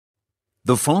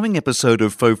The following episode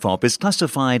of FOFOP is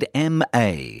classified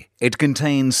MA. It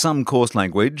contains some coarse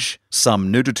language, some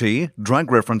nudity,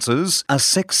 drug references, a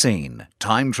sex scene,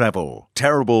 time travel,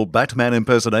 terrible Batman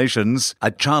impersonations, a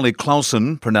Charlie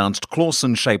Clausen, pronounced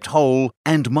Clausen-shaped hole,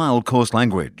 and mild coarse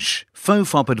language.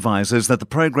 FOFOP advises that the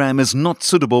program is not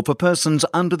suitable for persons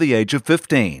under the age of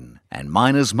 15, and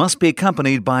minors must be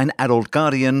accompanied by an adult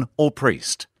guardian or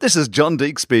priest. This is John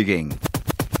Deek speaking.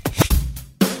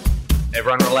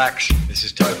 Everyone relax. This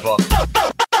is FOFOP.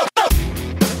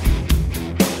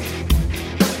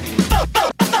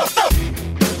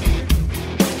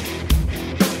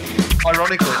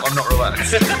 Ironically, I'm not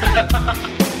relaxed.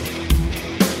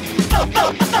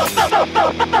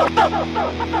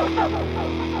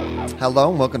 Hello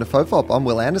and welcome to FOFOP. I'm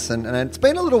Will Anderson, and it's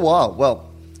been a little while. Well,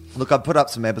 look, I've put up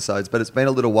some episodes, but it's been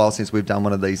a little while since we've done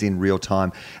one of these in real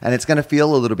time, and it's going to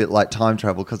feel a little bit like time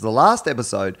travel because the last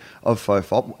episode of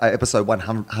FOFOP, episode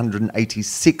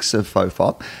 186 of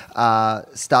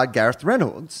FOFOP, starred Gareth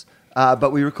Reynolds.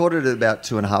 But we recorded it about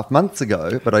 2.5 months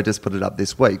ago, but I just put it up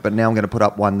this week. But now I'm going to put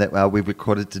up one that we've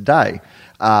recorded today,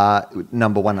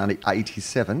 number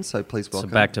 187. So please welcome.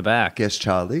 So back to back. Guest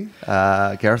Charlie,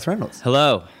 Gareth Reynolds.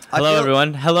 Hello. Hello,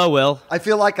 everyone. Hello, Will. I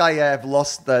feel like I have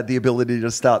lost the ability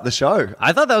to start the show.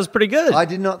 I thought that was pretty good. I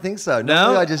did not think so. No?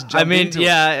 Normally I just jumped into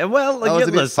it. Well, I was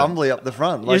a bit listen. fumbly up the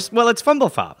front. Well, it's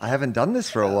FumbleFop. I haven't done this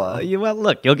for a while.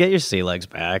 Look, you'll get your sea legs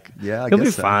back. Yeah, I You'll guess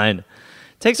be so. fine.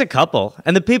 Takes a couple,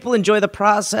 and the people enjoy the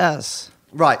process.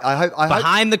 Right. I hope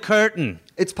Behind the curtain.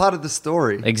 it's part of the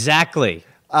story. Exactly.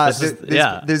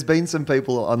 There's been some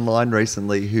people online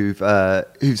recently who've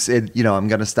said, I'm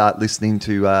going to start listening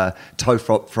to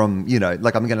TOFOP from, I'm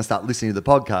going to start listening to the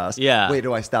podcast. Yeah. Where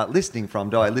do I start listening from?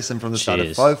 Do I listen from the start of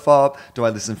Jeez. FOFOP? Do I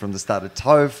listen from the start of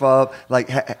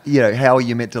TOFOP? How are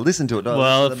you meant to listen to it? Do I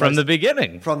Well, listen to from the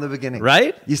beginning. From the beginning.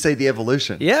 Right? You see the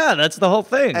evolution. Yeah, that's the whole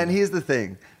thing. And here's the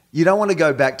thing. You don't want to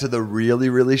go back to the really,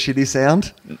 really shitty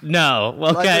sound. No.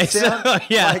 Like Okay.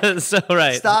 the sound-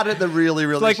 Right. Start at the really,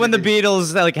 really It's like shitty. when the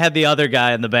Beatles had the other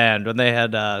guy in the band, when they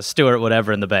had Stuart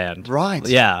whatever in the band. Right.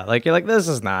 Yeah. You're like, this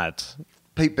is not.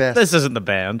 Pete Best. This isn't the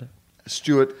band.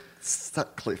 Stuart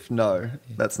Sutcliffe. No,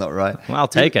 that's not right. Well, I'll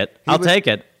take it. He I'll was- take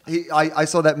it. I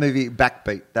saw that movie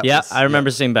Backbeat. I remember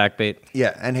seeing Backbeat.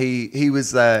 Yeah, and he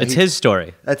was. It's his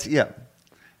story. That's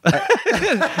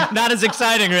Not as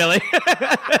exciting, really.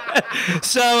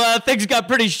 So things got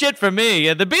pretty shit for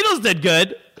me. The Beatles did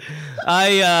good.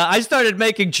 I started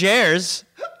making chairs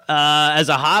as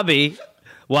a hobby.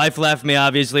 Wife left me,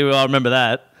 obviously. We all remember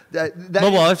that. My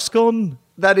wife's gone.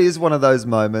 That is one of those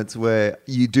moments where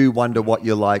you do wonder what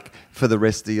you're like for the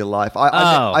rest of your life.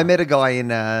 I met a guy in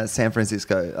San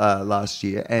Francisco last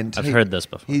year, and I've heard this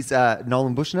before. He's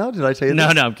Nolan Bushnell. Did I tell you No,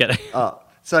 this? I'm kidding.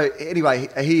 So anyway,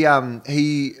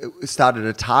 he started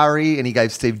Atari and he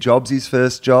gave Steve Jobs his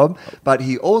first job, but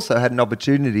he also had an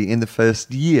opportunity in the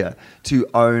first year to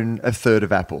own a third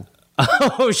of Apple.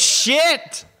 Oh,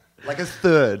 shit. Like a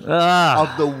third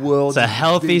of the world's It's a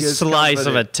healthy biggest slice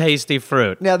company. of a tasty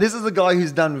fruit. Now, this is a guy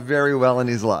who's done very well in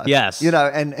his life. Yes.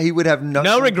 And he would have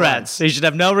no regrets. He should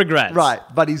have no regrets. Right,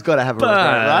 but he's got to have a regret,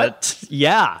 right? But,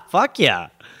 yeah. Fuck yeah.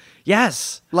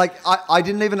 Yes. I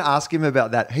didn't even ask him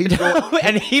about that. He brought,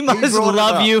 And he must brought it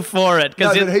love up. you for it.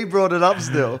 No, but he brought it up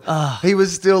still. He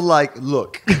was still like,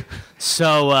 look,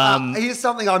 So, here's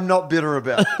something I'm not bitter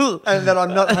about and that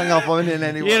I'm not hung up on in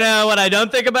any way. you know what I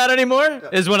don't think about anymore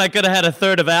is when I could have had a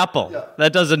third of Apple. Yeah. I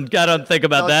don't think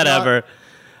about No, that no. ever.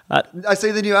 I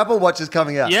see the new Apple Watch is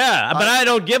coming out. Yeah, but I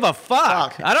don't give a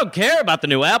fuck. Fuck. I don't care about the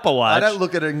new Apple Watch. I don't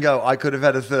look at it and go, I could have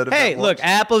had a third of Hey, that watch. look,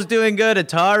 Apple's doing good.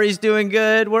 Atari's doing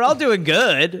good. We're all doing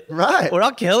good. Right. We're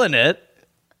all killing it.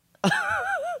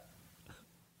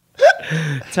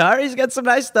 Atari's got some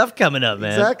nice stuff coming up,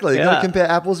 man. Exactly. You Yeah. got to compare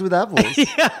apples with apples and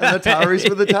Ataris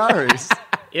with Ataris.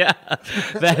 Yeah,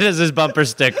 that is his bumper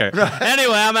sticker.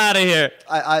 Anyway, I'm out of here.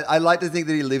 I like to think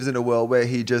that he lives in a world where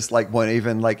he just won't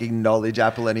even acknowledge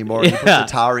Apple anymore. He puts Yeah.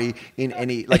 Atari in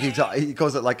any he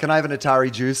calls it can I have an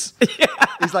Atari juice? Yeah.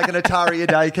 He's like an Atari a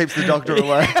day keeps the doctor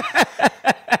away.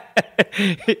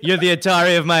 You're the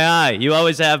Atari of my eye. You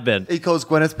always have been. He calls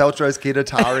Gwyneth Paltrow's kid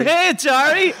Atari. Hey,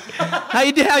 Atari.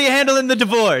 How you handling the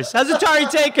divorce? How's Atari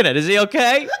taking it? Is he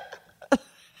okay?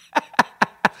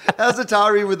 How's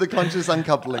Atari with the conscious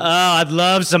uncoupling? Oh, I'd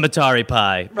love some Atari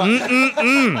pie.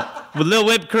 With a little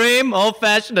whipped cream,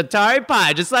 old-fashioned Atari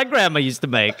pie, just like Grandma used to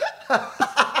make.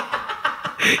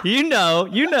 You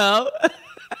know.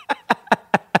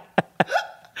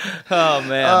 Oh,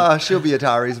 man. She'll be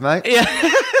Atari's, mate. Yeah.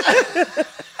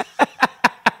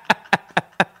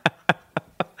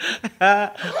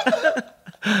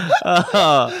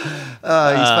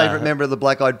 His favourite member member of the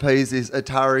Black Eyed Peas is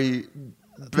Atari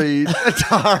B.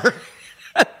 Atari.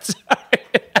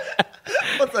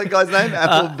 What's that guy's name?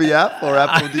 Apple Biap or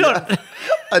Apple Diap?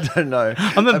 I don't know.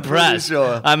 I'm impressed.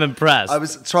 Sure. I'm impressed. I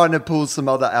was trying to pull some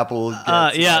other Apple.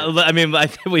 Yeah, I mean, I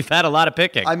think we've had a lot of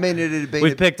picking. I mean, it had been.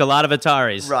 We've picked a lot of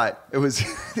Ataris. Right. It was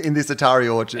in this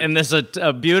Atari orchard. In this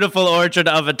a beautiful orchard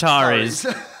of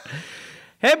Ataris.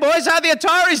 Hey, boys, how are the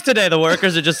Ataris today? The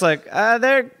workers are just like,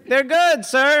 they're good,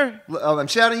 sir. I'm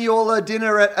shouting you all a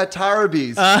dinner at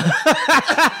Atarabi's.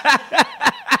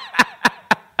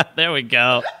 There we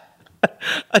go.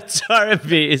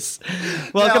 Atarabi's.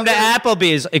 Welcome to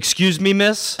Applebee's. Excuse me,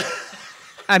 miss?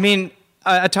 I mean,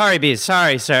 Atarabi's.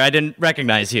 Sorry, sir. I didn't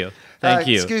recognize you. Thank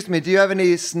you. Excuse me, do you have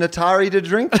any Snatari to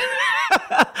drink?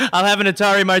 I'll have an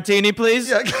Atari martini,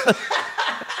 please. Yeah.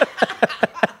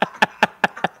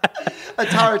 A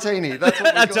taratini. That's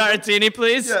what we A call it. taratini,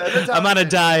 please? Yeah, I'm on a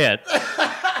diet.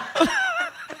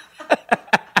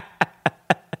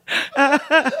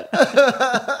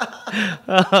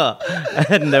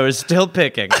 And they were still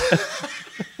picking.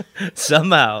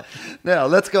 Somehow. Now,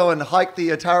 let's go and hike the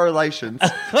Atari relations.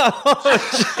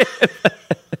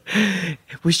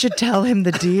 We should tell him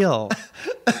the deal.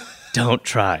 Don't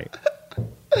try.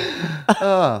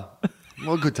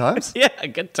 Well, good times. Yeah,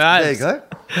 good times. There you go.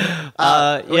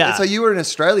 Yeah. So you were in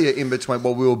Australia in between.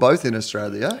 Well, we were both in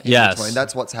Australia in Yes. between.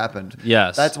 That's what's happened.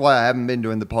 Yes. That's why I haven't been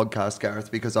doing the podcast, Gareth,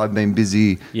 because I've been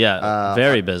busy. Yeah,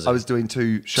 very busy. I was doing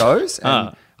 2 shows.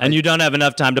 And you don't have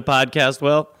enough time to podcast,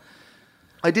 Will?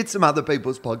 I did some other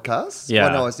people's podcasts Yeah.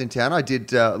 when I was in town. I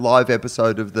did a live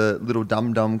episode of the Little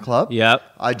Dum Dum Club. Yep.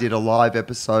 I did a live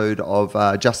episode of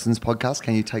Justin's podcast,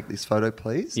 Can You Take This Photo,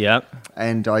 Please? Yep.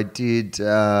 And I did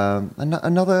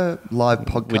another live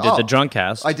podcast. We did the drunk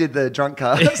cast. I did the drunk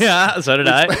cast. Yeah, so did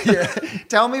I. Yeah.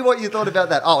 Tell me what you thought about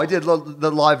that. Oh, I did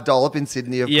the live dollop in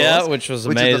Sydney, of course. Yeah, which was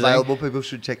Which amazing. is available. People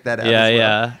should check that out Yeah, as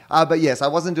well. yeah. But yes, I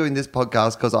wasn't doing this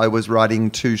podcast because I was writing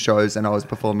 2 shows and I was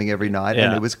performing every night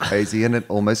and Yeah. it was crazy and it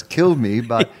almost killed me.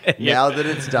 But now that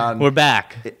it's done, We're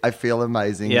back. I feel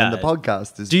amazing Yeah. and the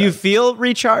podcast is Do you back. feel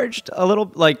recharged a little?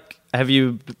 Like, have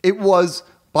you... It was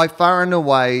by far and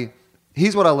away.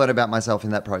 Here's what I learned about myself in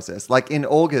that process. Like in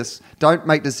August, don't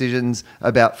make decisions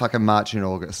about fucking March in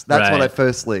August. That's what I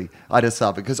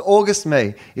discovered. Because August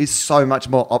me is so much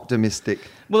more optimistic.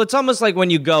 Well, it's almost like when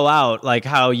you go out, like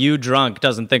how you drunk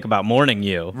doesn't think about mourning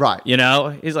you. Right. You know?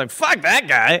 He's like, fuck that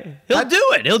guy. He'll do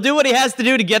it. He'll do what he has to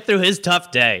do to get through his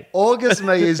tough day. August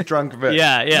me is drunk me.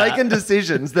 Yeah, yeah. Making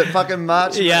decisions that fucking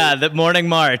March me. Yeah, that morning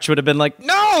march would have been like,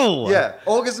 no! Yeah,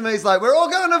 August me's like, we're all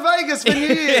going to Vegas for New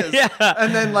Year's. Yeah.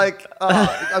 And then like,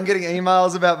 I'm getting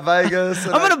emails about Vegas.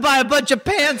 And I'm going to buy a bunch of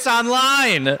pants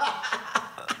online. I'm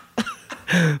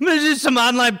going to do some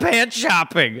online pants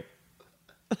shopping.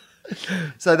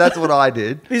 So that's what I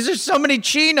did. These are so many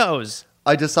chinos.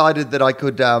 I decided that I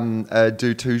could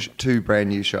do two brand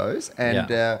new shows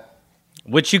and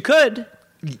Which you could.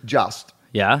 just.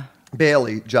 Yeah.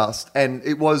 Barely just. And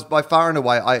it was by far and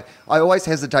away, I always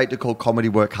hesitate to call comedy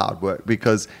work hard work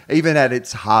because even at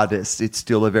its hardest, it's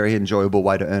still a very enjoyable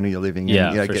way to earn your living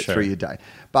and for get sure. through your day.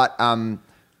 But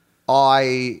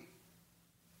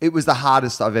it was the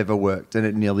hardest I've ever worked and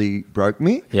it nearly broke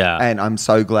me. Yeah. And I'm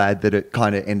so glad that it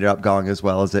kind of ended up going as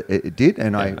well as it did.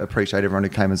 And I appreciate everyone who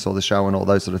came and saw the show and all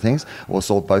those sort of things, or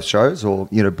saw both shows, or,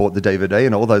 bought the DVD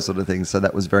and all those sort of things. So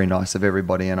that was very nice of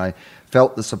everybody. And I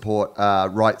felt the support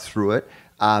right through it.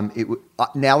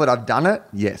 Now that I've done it,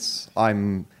 yes,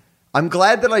 I'm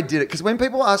glad that I did it. Because when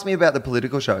people ask me about the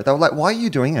political show, they were like, why are you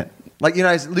doing it? Like,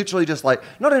 it's literally just like,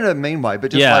 not in a mean way,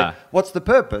 but just like, what's the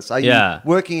purpose? Are you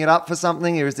working it up for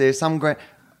something, or is there some grant?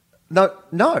 No.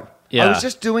 Yeah. I was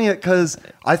just doing it because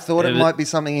I thought it might be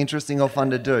something interesting or fun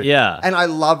to do. Yeah. And I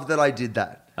love that I did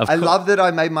that. I course. love that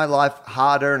I made my life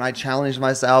harder and I challenged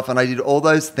myself and I did all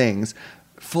those things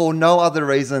for no other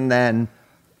reason than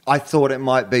I thought it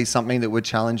might be something that would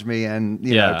challenge me and,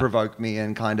 provoke me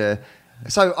and kind of...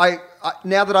 So I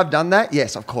now that I've done that,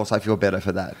 yes, of course I feel better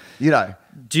for that.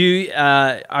 Do you,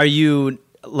 are you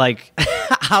like,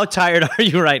 how tired are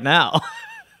you right now?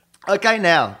 Okay,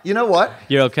 now, you know what?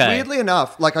 You're okay. Weirdly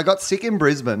enough, like I got sick in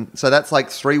Brisbane. So that's like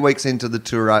 3 weeks into the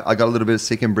tour. I got a little bit of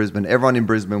sick in Brisbane. Everyone in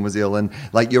Brisbane was ill and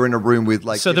like you're in a room with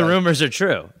like... So the rumors are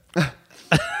true.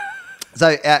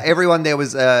 So everyone there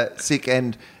was sick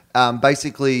and...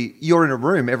 basically, you're in a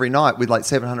room every night with like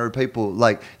 700 people,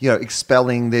 like,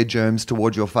 expelling their germs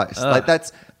towards your face. Like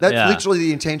that's literally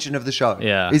the intention of the show.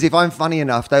 Yeah. Is if I'm funny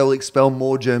enough, they will expel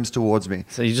more germs towards me.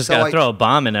 So you just got to throw a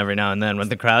bomb in every now and then when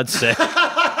the crowd's sick.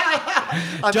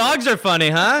 Dogs are funny,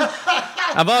 huh?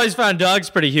 I've always found dogs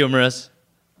pretty humorous.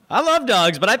 I love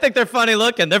dogs, but I think they're funny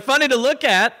looking. They're funny to look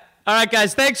at. All right,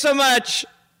 guys. Thanks so much.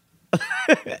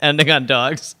 Ending on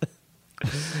dogs.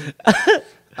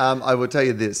 I will tell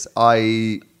you this.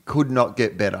 I could not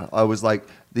get better. I was like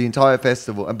the entire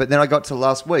festival. But then I got to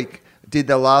last week, did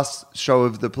the last show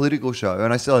of the political show,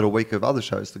 and I still had a week of other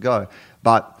shows to go.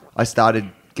 But I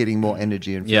started getting more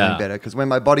energy and feeling better because when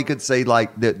my body could see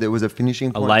like there was a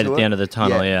finishing point, a light to at the it, end of the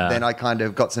tunnel, then I kind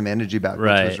of got some energy back, which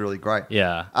was really great.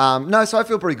 Yeah. No, so I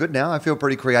feel pretty good now. I feel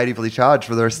pretty creatively charged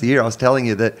for the rest of the year. I was telling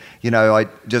you that, I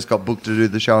just got booked to do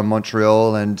the show in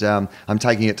Montreal, and I'm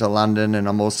taking it to London, and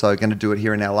I'm also going to do it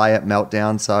here in LA at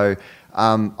Meltdown. So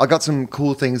I got some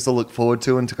cool things to look forward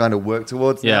to and to kind of work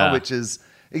towards now, which is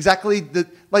exactly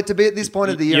to be at this point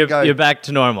of the year and go, you're back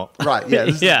to normal. Right, yeah,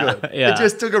 this is good. Yeah. It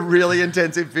just took a really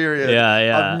intensive period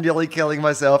of nearly killing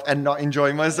myself and not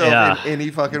enjoying myself in any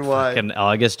fucking way. Fucking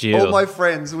August you. All my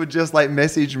friends would just like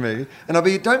message me, and I'll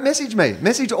be, don't message me,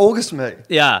 message August me.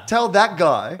 Yeah. Tell that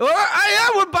guy.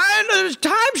 We're buying a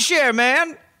timeshare,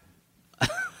 man.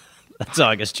 That's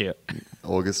August you.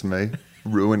 August me.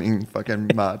 Ruining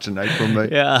fucking March and April me.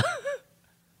 Yeah.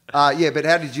 But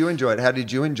how did you enjoy it? How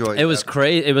did you enjoy it? It was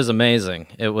crazy. It was amazing.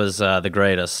 It was the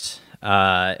greatest.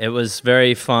 It was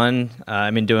very fun.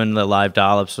 Doing the live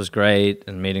dollops was great,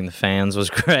 and meeting the fans was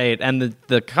great, and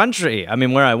the country.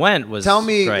 Where I went was Tell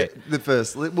me great. the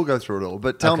first. We'll go through it all,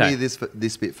 but tell me this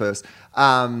bit first.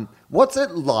 What's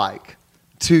it like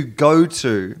to go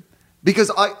to?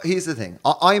 Because here's the thing.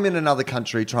 I'm in another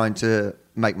country trying to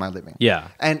make my living. Yeah.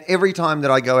 And every time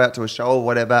that I go out to a show or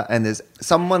whatever, and there's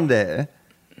someone there.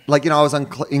 Like, I was in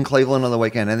Cleveland on the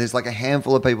weekend, and there's like a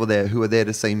handful of people there who are there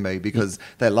to see me because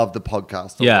they love the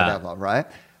podcast or whatever, right?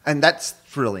 And that's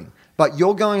thrilling. But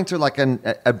you're going to like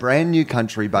a brand new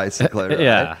country, basically, right?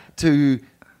 Yeah.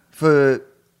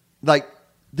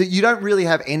 That you don't really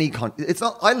have any it's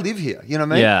not, I live here, you know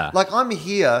what I mean? Yeah. Like, I'm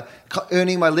here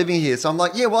earning my living here, so I'm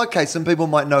like, some people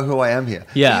might know who I am here.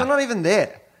 Yeah. But you're not even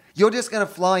there. You're just going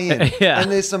to fly in,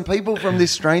 and there's some people from this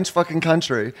strange fucking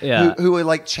country who are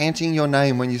like chanting your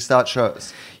name when you start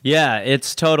shows. Yeah,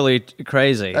 it's totally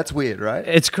crazy. That's weird, right?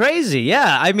 It's crazy,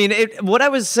 yeah. What I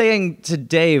was saying to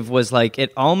Dave was like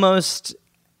it almost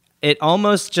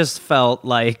just felt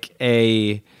like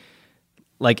aliens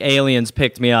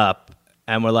picked me up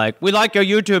and were like, we like your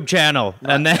YouTube channel.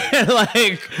 Right. And then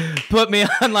like put me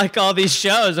on like all these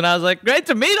shows. And I was like, great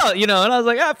to meet all, and I was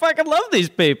like, I fucking love these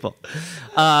people.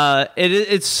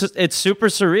 It's super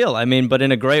surreal. But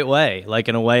in a great way, like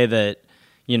in a way that,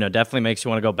 definitely makes you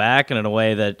want to go back, and in a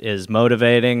way that is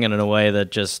motivating, and in a way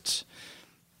that just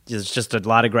is just a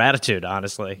lot of gratitude,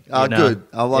 honestly. Good.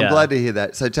 I'm glad to hear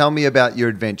that. So tell me about your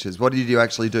adventures. What did you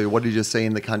actually do? What did you see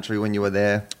in the country when you were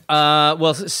there?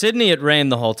 Sydney, it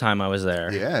rained the whole time I was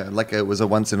there. Yeah, like it was a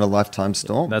once-in-a-lifetime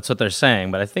storm. That's what they're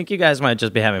saying, but I think you guys might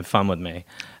just be having fun with me.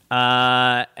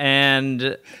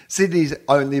 And Sydney's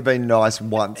only been nice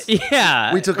once.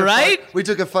 Yeah, we took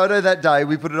a photo that day.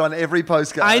 We put it on every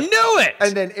postcard. I knew it.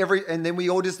 And then we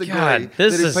all just agree that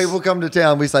if people come to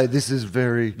town, we say this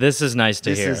is nice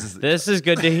to hear. This is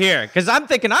good to hear, because I'm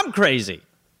thinking I'm crazy.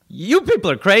 You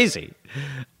people are crazy.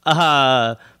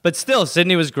 But still,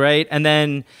 Sydney was great. And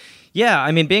then,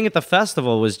 being at the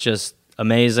festival was just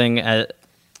amazing.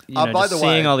 By the way,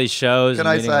 seeing all these shows. Can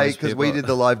I say, because we did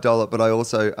the live dollop, but I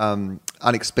also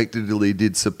unexpectedly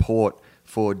did support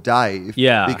for Dave.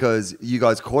 Yeah. Because you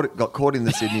guys got caught in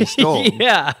the Sydney storm.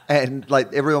 Yeah. And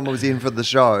like everyone was in for the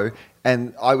show,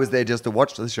 and I was there just to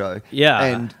watch the show. Yeah.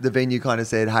 And the venue kind of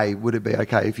said, hey, would it be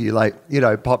okay if you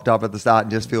popped up at the start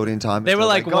and just filled in time? They were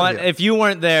like, if you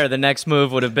weren't there, the next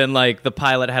move would have been like the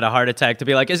pilot had a heart attack to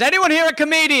be like, is anyone here a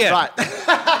comedian? Right.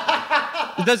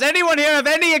 Does anyone here have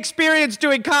any experience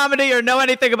doing comedy or know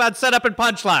anything about setup and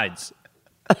punchlines?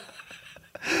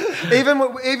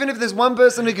 Even if there's one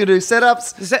person who can do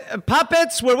setups,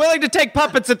 puppets, we're willing to take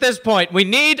puppets at this point. We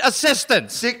need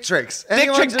assistance. Dick tricks.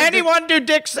 Anyone do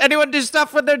dicks? Anyone do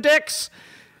stuff with their dicks?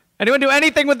 Anyone do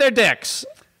anything with their dicks?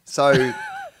 So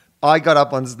I got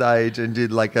up on stage and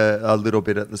did like a little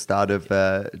bit at the start of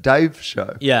Dave's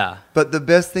show. Yeah. But the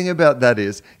best thing about that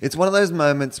is it's one of those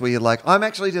moments where you're like, I'm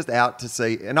actually just out to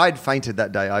see. And I'd fainted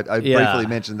that day. I briefly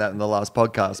mentioned that in the last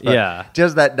podcast. But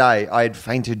just that day, I had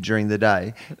fainted during the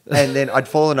day. And then I'd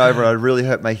fallen over. I really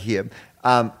hurt my hip.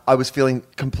 I was feeling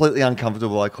completely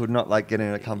uncomfortable. I could not get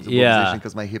in a comfortable position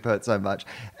because my hip hurt so much.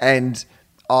 And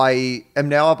I am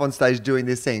now up on stage doing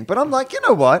this thing. But I'm like, you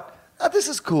know what? This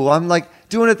is cool. I'm like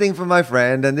doing a thing for my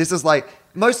friend, and this is like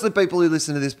most of the people who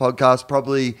listen to this podcast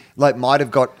probably like might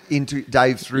have got into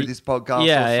Dave through this podcast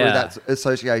or through that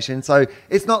association. So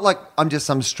it's not like I'm just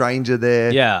some stranger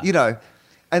there,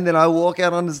 And then I walk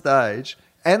out on the stage,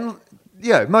 and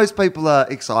most people are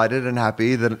excited and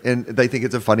happy and they think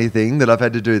it's a funny thing that I've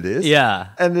had to do this. Yeah.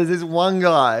 And there's this one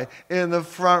guy in the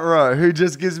front row who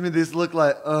just gives me this look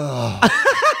like, oh,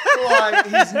 like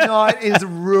his night is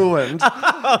ruined.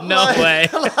 Oh, no way.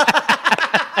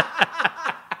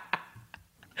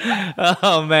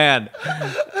 Oh, man.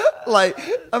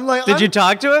 I'm like, Did you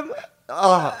talk to him?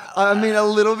 I mean, a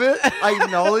little bit. I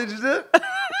acknowledged it,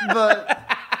 but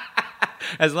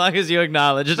As long as you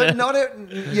acknowledged it.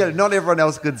 not everyone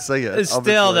else could see it. Still,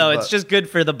 obviously, though, but- it's just good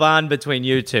for the bond between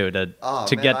you two to Man,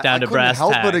 get down I to brass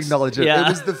couldn't help tacks. but acknowledge it. Yeah. It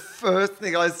was the first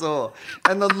thing I saw,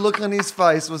 and the look on his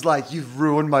face was like, "You've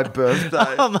ruined my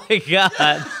birthday." Oh my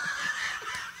god.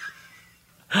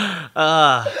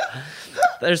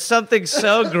 There's something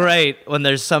so great when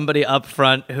there's somebody up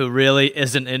front who really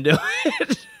isn't into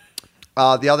it.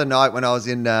 The other night when I was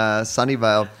in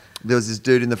Sunnyvale, there was this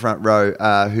dude in the front row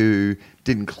who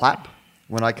didn't clap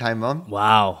when I came on.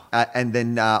 Wow. And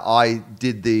then I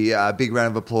did the big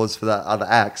round of applause for the other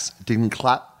acts. Didn't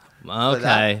clap.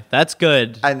 Okay, that's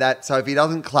good. And so if he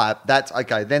doesn't clap, that's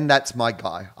okay. Then that's my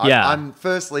guy. Yeah.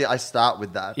 Firstly, I start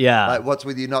with that. Yeah. Like, what's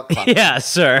with you not clapping? Yeah,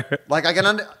 sir. Like I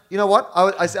can you know what?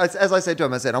 As I said to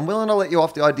him, I said, I'm willing to let you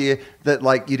off the idea that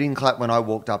like you didn't clap when I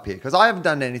walked up here because I haven't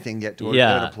done anything yet to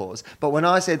earn applause. But when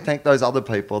I said thank those other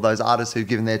people, those artists who've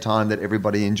given their time that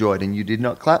everybody enjoyed, and you did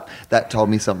not clap, that told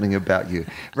me something about you.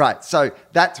 Right. So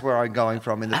that's where I'm going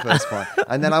from in the first point.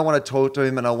 And then I want to talk to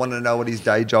him, and I want to know what his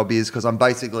day job is because I'm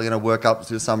basically going to work up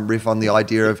to some riff on the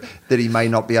idea of that he may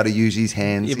not be able to use his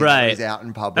hands. Right. When he's out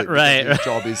in public. Right. Because his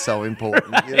job is so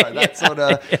important. You know, that's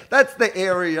that's the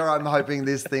area I'm hoping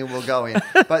this thing will go in.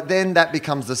 But then that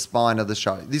becomes the spine of the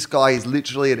show. This guy is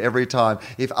literally at every time.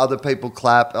 If other people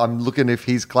clap, I'm looking if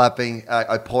he's clapping.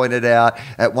 I point it out.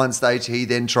 At one stage, he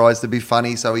then tries to be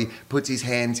funny, so he puts his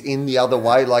hands in the other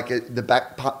way, like the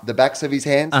backs of his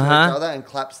hands to each other, and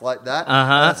claps like that. And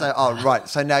I say, oh, right,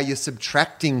 so now you're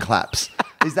subtracting claps.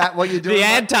 Is that what you're doing? The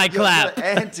anti-clap. You're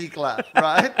anti-clap,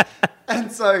 right?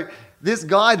 And so this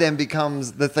guy then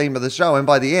becomes the theme of the show. And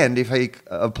by the end, if he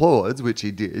applauds, which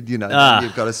he did, then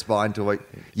you've got a spine to what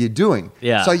you're doing.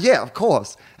 Yeah. So, yeah, of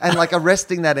course. And like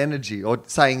arresting that energy or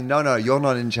saying, no, you're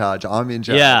not in charge. I'm in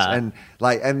charge. Yeah.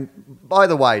 And by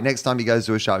the way, next time he goes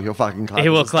to a show, he'll fucking clap. He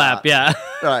will at the clap, start. yeah.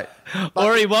 Right.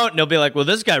 Or he won't, and he'll be like, well,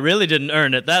 this guy really didn't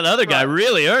earn it. That other guy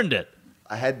really earned it.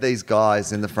 I had these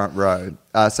guys in the front row.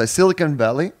 So Silicon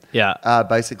Valley,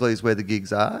 basically is where the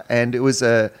gigs are, and it was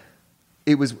the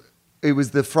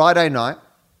Friday night,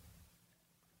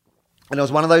 and it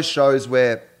was one of those shows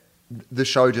where the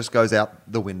show just goes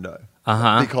out the window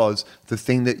because the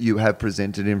thing that you have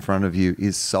presented in front of you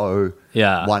is so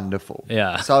wonderful.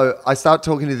 Yeah. So I start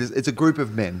talking to this. It's a group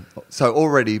of men, so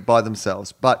already by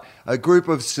themselves, but a group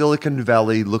of Silicon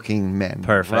Valley looking men.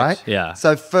 Perfect. Right? Yeah.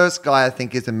 So first guy I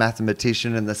think is a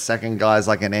mathematician, and the second guy is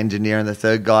like an engineer, and the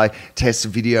third guy tests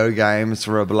video games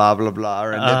for a blah blah blah,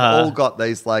 and they've all got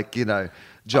these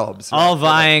jobs. All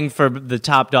vying for the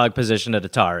top dog position at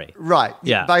Atari. Right.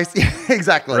 Yeah. Basically,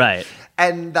 exactly. Right.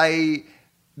 And they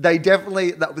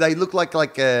definitely look like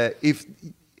if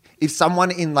someone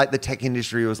in like the tech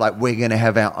industry was like, we're going to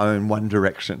have our own One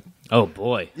Direction. Oh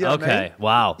boy. You know what I Okay. mean?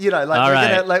 Wow.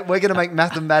 We're gonna make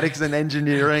mathematics and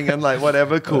engineering and like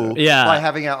whatever cool. Yeah. By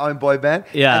having our own boy band.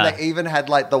 Yeah. And they even had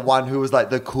like the one who was like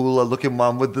the cooler looking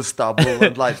one with the stubble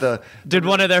and like the. Did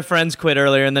one of their friends quit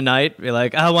earlier in the night? Be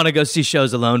like, I want to go see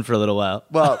shows alone for a little while.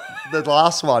 Well, the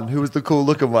last one, who was the cool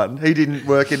looking one, he didn't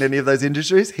work in any of those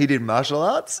industries. He did martial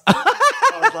arts.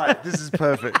 I was like, this is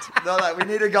perfect. They're like, we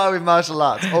need a guy with martial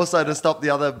arts. Also to stop the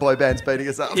other boy bands beating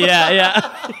us up.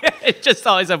 Yeah. It just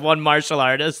always have one martial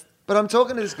artist. But I'm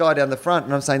talking to this guy down the front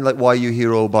and I'm saying, like, why are you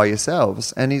here all by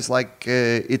yourselves? And he's like,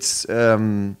 it's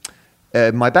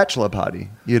my bachelor party,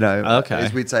 Okay.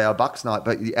 as we'd say our Bucks night,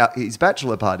 but his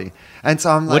bachelor party. And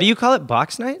so I'm like, What do you call it?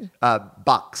 Box night?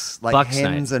 Bucks, like Bucks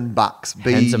hens night. and bucks,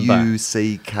 Hens and bucks.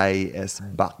 Bucks,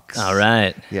 bucks. All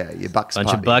right. Yeah, your Bucks Bunch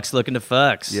party. of bucks looking to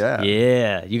fucks. Yeah.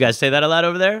 Yeah. You guys say that a lot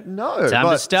over there? No, Time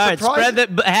to but start. Spread the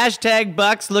hashtag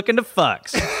bucks looking to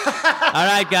fucks. All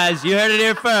right, guys. You heard it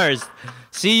here first.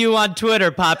 See you on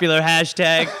Twitter, popular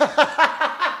hashtag.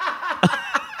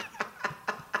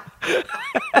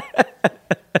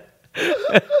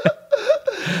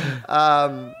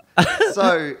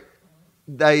 So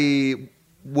they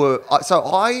were. So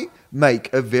I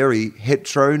make a very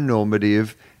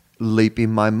heteronormative leap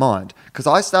in my mind because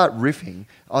I start riffing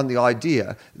on the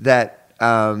idea that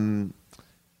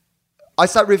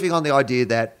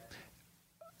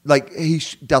like he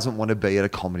doesn't want to be at a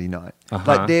comedy night.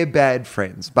 Like they're bad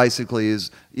friends. Basically,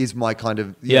 is my kind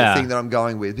of thing that I'm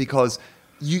going with because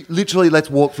you literally, let's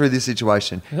walk through this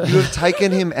situation. You have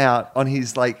taken him out on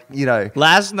his, like, you know,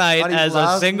 last night on his as a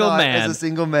last single night man. as a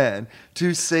single man,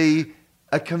 to see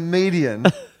a comedian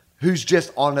who's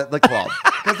just on at the club.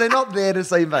 Because they're not there to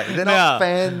see me. They're not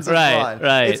fans of mine.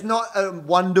 Right. It's not a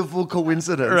wonderful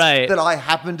coincidence Right. that I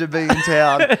happen to be in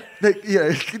town. That, you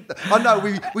know, I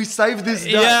know we saved this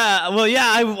day. Yeah, well,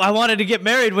 yeah, I wanted to get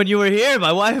married when you were here.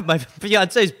 My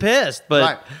fiance's pissed, but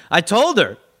Right. I told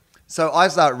her. So I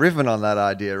start riffing on that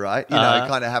idea, right? You know, Uh-huh.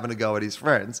 kind of having a go at his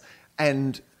friends.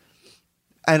 And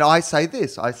I say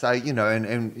this. I say, you know,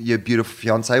 and your beautiful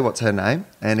fiance, what's her name?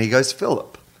 And he goes,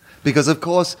 Philip. Because, of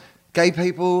course, gay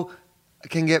people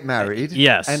can get married.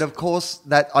 Yes. And, of course,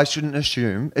 that I shouldn't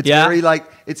assume. It's Yeah. very, like,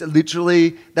 it's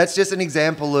literally, that's just an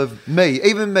example of me,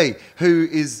 even me, who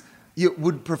is, you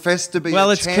would profess to be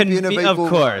a champion of equal of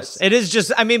course. rights. It is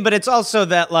just, I mean, but it's also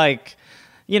that, like,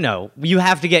 you know, you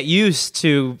have to get used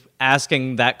to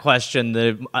asking that question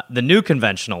the new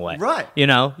conventional way. Right. You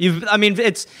know, you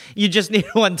just need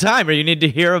one time, or you need to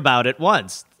hear about it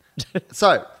once.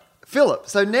 So, Philip,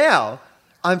 so now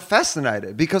I'm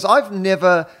fascinated because I've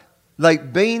never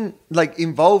been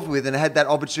involved with and had that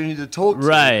opportunity to talk to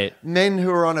Right. men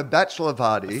who are on a bachelor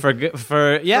party. For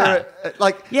yeah. And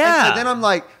so then I'm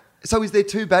like, so is there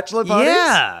two bachelor parties?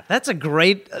 Yeah, that's a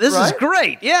great. This is Right?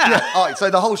 great. Yeah. Oh, so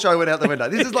the whole show went out the window.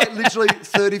 This is like literally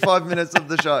 35 minutes of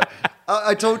the show.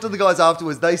 I talked to the guys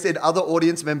afterwards. They said other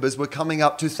audience members were coming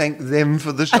up to thank them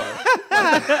for the show.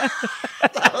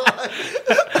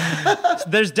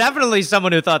 There's definitely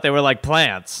someone who thought they were like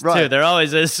plants too. Right. There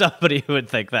always is somebody who would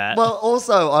think that. Well,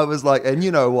 also, I was like, and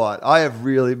you know what? I have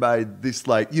really made this,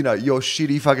 like, you know, your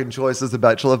shitty fucking choice as a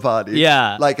bachelor party.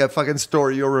 Yeah. Like a fucking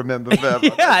story you'll remember forever.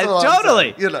 Yeah, That's all I'm totally.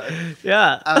 saying, you know.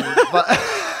 yeah.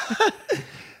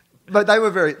 But they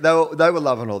were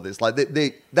loving all this. Like,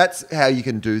 that's how you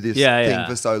can do this Yeah, thing yeah.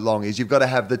 for so long, is you've got to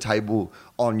have the table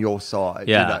on your side.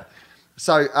 Yeah. You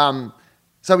know?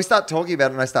 So we start talking about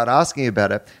it, and I start asking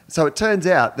about it. So it turns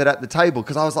out that at the table,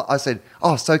 because I said,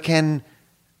 oh, so can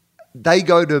they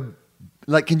go to,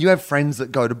 like, can you have friends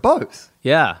that go to both?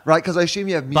 Yeah. Right? Because I assume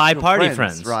you have mutual Bi-party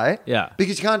friends. right? Yeah.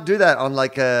 Because you can't do that on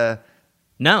like a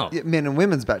No. men and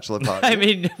women's bachelor party. I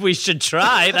mean, we should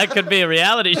try. That could be a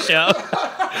reality show.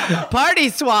 Party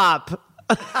swap.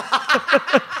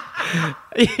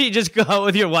 You just go out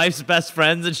with your wife's best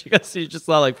friends, and you're just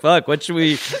all like, fuck, what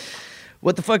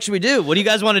the fuck should we do? What do you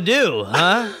guys want to do?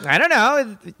 Huh? I don't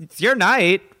know. It's your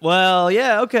night. Well,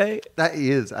 yeah, okay. That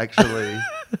is actually,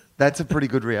 that's a pretty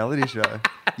good reality show.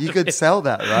 You could sell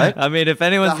that, right? I mean, if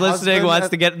anyone's The listening, husband wants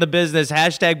at- to get in the business,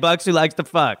 hashtag Bucks who likes the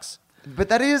fucks. But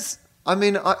that is, I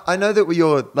mean, I know that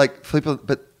you're like flipping,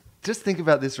 but just think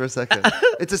about this for a second.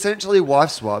 It's essentially wife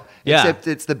swap, Yeah. except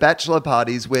it's the bachelor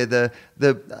parties where the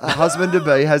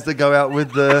husband-to-be has to go out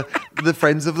with the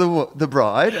friends of the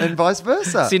bride and vice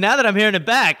versa. See, now that I'm hearing it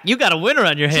back, you got a winner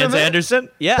on your Do you know hands, what I mean? Anderson.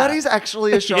 Yeah. That is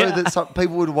actually a show Yeah. that some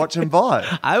people would watch and buy.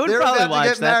 I would They're probably about watch to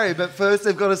get that. married, but first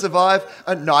they've got to survive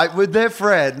a night with their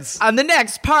friends. On the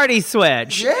next party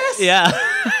switch. Yes. Yeah.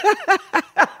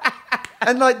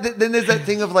 And like, then there's that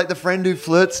thing of like the friend who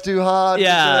flirts too hard.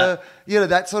 Yeah. You know,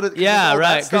 that sort of. Yeah, all that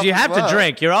right. stuff Because you as have well. to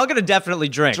drink. You're all going to definitely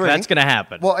drink. Drink. That's going to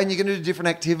happen. Well, and you're going to do different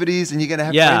activities, and you're going to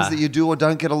have Yeah. friends that you do or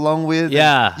don't get along with. and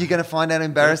Yeah. You're going to find out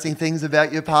embarrassing things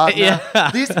about your partner.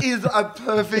 Yeah. This is a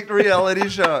perfect reality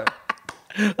show.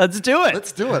 Let's do it.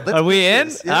 Let's do it. Let's Are we do in?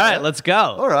 this. Yeah. All right, let's go.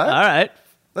 All right. All right.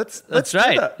 Let's That's do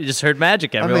right. that. You just heard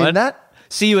magic, everyone. that-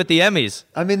 See you at the Emmys.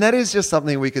 I mean, that is just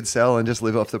something we could sell and just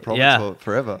live off the profits Yeah. for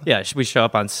forever. Yeah, should we show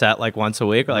up on set like once a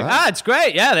week? We're like, Right. it's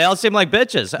great. Yeah, they all seem like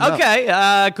bitches.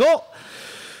 Okay, cool.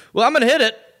 Well, I'm going to hit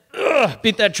it. Ugh,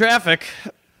 beat that traffic.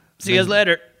 See you guys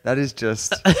later. That is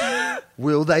just.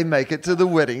 Will they make it to the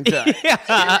wedding day?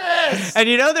 And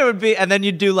you know there would be, and then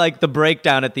you do like the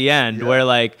breakdown at the end Yeah. where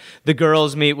like the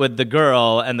girls meet with the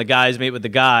girl and the guys meet with the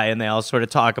guy, and they all sort of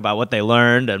talk about what they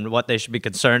learned and what they should be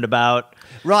concerned about.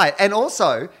 Right, and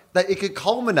also that it could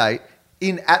culminate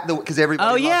in at the because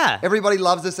everybody. Oh, yeah. everybody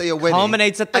loves to see a wedding.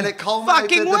 Culminates at the and it culminates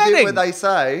fucking at the wedding. bit where they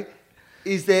say,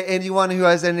 "Is there anyone who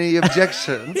has any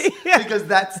objections?" Because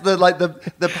that's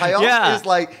the payoff Yeah. is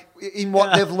like in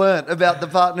what they've learnt about the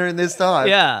partner in this time.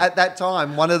 Yeah. At that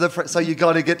time, one of the so you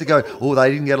got to get to go. Oh,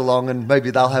 they didn't get along, and maybe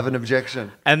they'll have an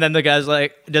objection. And then the guy's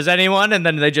like, does anyone? And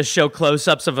then they just show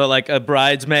close-ups of a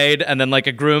bridesmaid and then like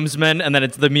a groomsman, and then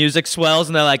the music swells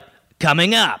and they're like,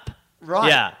 coming up. Right.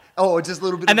 Yeah. Oh, just a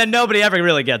little bit. And then nobody ever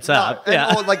really gets up. And,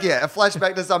 Yeah. Or a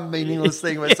flashback to some meaningless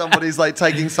thing where somebody's like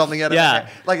taking something out of Yeah. their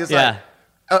hand. Like it's Yeah.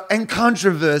 like, and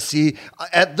controversy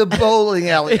at the bowling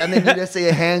alley. And then you just see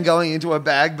a hand going into a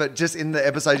bag, but just in the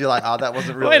episode, you're like, oh, that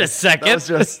wasn't really. Wait a second. That was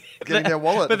just getting their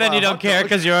wallet. But then you don't care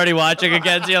because you're already watching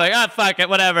again. So you're like, fuck it,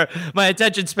 whatever. My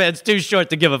attention span's too short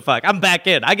to give a fuck. I'm back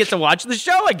in. I get to watch the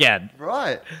show again.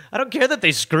 Right. I don't care that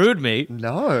they screwed me.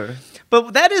 No.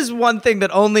 But that is one thing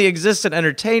that only exists in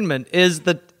entertainment is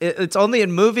that it's only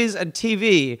in movies and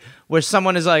TV where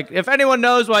someone is like, if anyone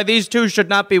knows why these two should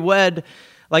not be wed.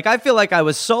 Like, I feel like I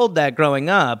was sold that growing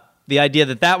up, the idea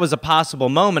that that was a possible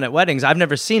moment at weddings. I've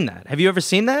never seen that. Have you ever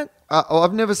seen that?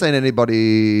 I've never seen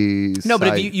anybody No,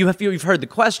 but say- you've heard the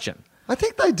question. I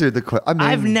think they do the question. I mean,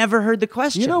 I've never heard the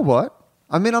question. You know what?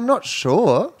 I mean, I'm not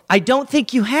sure. I don't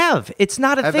think you have. It's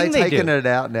not a Have thing they they taken do. it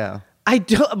out now? I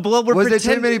don't. Well, we're Was there too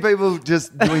pretending. many people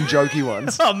just doing jokey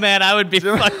ones? Oh man, I would be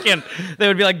fucking. They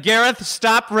would be like, Gareth,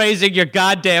 stop raising your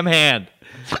goddamn hand.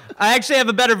 I actually have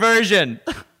a better version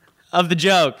of the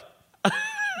joke.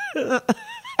 I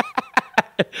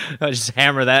just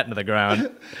hammer that into the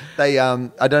ground. They, I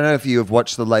don't know if you have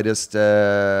watched the latest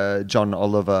John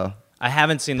Oliver. I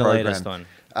haven't seen the program. latest one.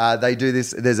 They do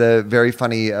this. There's a very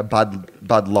funny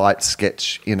Bud Light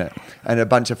sketch in it, and a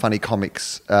bunch of funny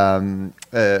comics who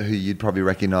you'd probably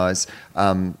recognise.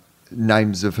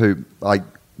 Names of who I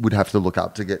would have to look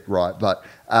up to get right, but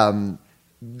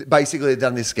basically they've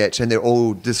done this sketch, and they're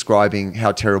all describing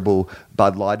how terrible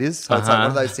Bud Light is. So it's like one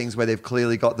of those things where they've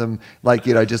clearly got them, like,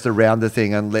 you know, just around the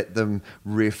thing and let them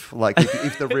riff. Like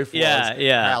if the riff was,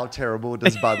 how terrible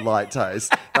does Bud Light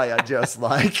taste? They are just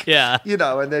like, you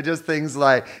know, and they're just things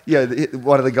like, you know,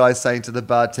 one of the guys saying to the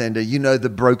bartender, you know, the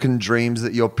broken dreams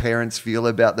that your parents feel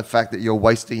about the fact that you're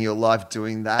wasting your life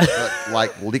doing that, but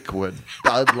like liquid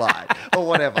Bud Light or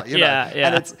whatever, you know.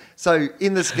 And it's so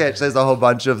in the sketch, there's a whole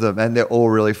bunch of them, and they're all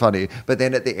really funny. But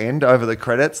then at the end, over the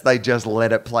credits, they just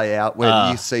let it play out where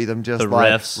you see them just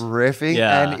like riffing,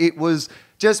 and it was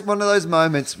just one of those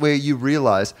moments where you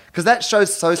realize, because that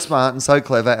show's so smart and so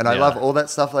clever, and I love all that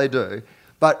stuff they do,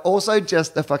 but also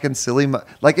just a fucking silly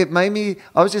like it made me,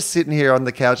 I was just sitting here on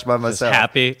the couch by myself,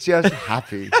 just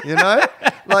happy, you know.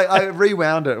 Like I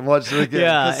rewound it and watched it again,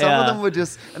 because some of them were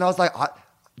just, and I was like,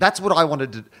 that's what I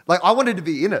wanted to, like I wanted to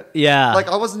be in it. Like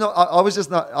I was not, I was just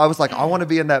not, I was like, I want to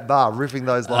be in that bar riffing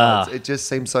those lines. It just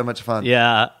seemed so much fun.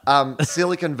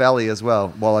 Silicon Valley as well,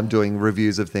 while I'm doing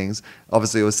reviews of things.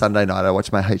 Obviously it was Sunday night, I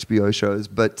watched my HBO shows,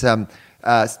 but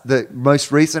the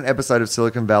most recent episode of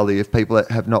Silicon Valley, if people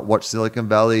have not watched Silicon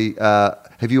Valley,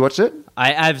 have you watched it?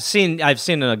 I've seen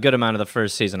a good amount of the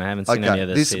first season. I haven't seen any of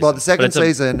this season. Well, the second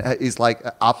season is like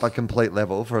up a complete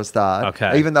level for a start.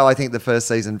 Okay. Even though I think the first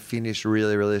season finished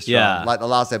really, really strong. Yeah. Like the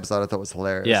last episode I thought was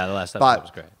hilarious. Yeah, the last episode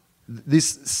was great. This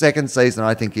second season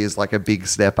I think is like a big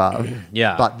step up.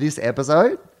 But this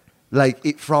episode, like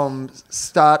it from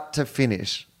start to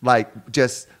finish, like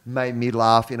just made me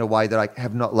laugh in a way that I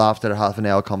have not laughed at a half an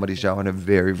hour comedy show in a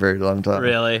very, very long time.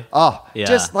 Really? Oh,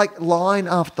 just like line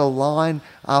after line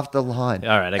after line.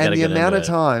 All right, I gotta And the get amount into of it.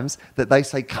 times that they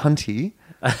say cunty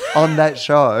on that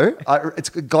show, it's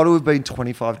got to have been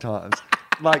 25 times.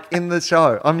 Like in the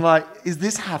show. I'm like, is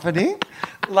this happening?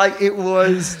 Like it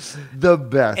was the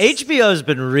best. HBO's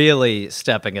been really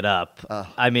stepping it up.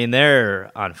 I mean,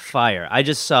 they're on fire. I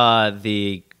just saw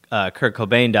the Kurt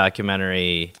Cobain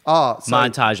documentary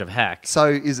montage of Heck. So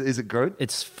is it good?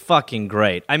 It's fucking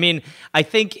great. I mean, I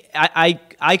think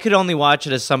I could only watch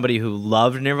it as somebody who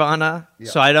loved Nirvana,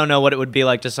 so I don't know what it would be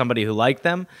like to somebody who liked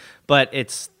them, but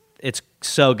it's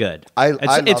so good.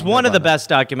 It's one of the best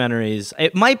documentaries.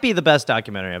 It might be the best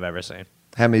documentary I've ever seen.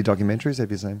 How many documentaries have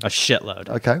you seen? A shitload.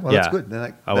 Okay, well that's good. Then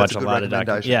I that's watch a lot of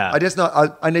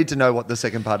documentaries. I need to know what the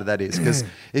second part of that is, because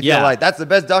if you're like, that's the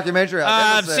best documentary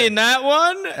I've ever seen that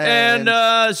one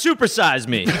and Super Size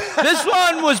Me. This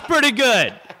one was pretty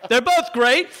good. They're both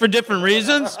great for different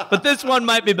reasons, but this one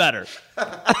might be better.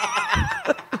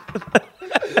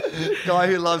 Guy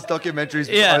who loves documentaries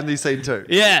only seen two.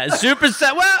 Yeah,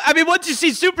 well, I mean, once you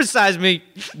see Super Size Me,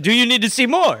 do you need to see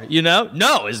more? You know,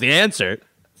 no is the answer.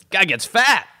 This guy gets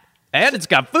fat, and it's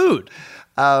got food.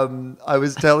 I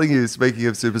was telling you, speaking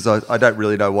of supersize, I don't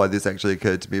really know why this actually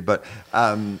occurred to me, but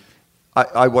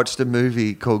I watched a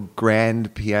movie called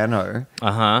Grand Piano.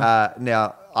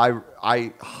 Now,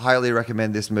 I highly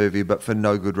recommend this movie, but for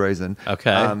no good reason.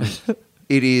 Okay.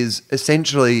 It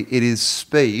is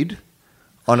Speed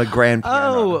on a grand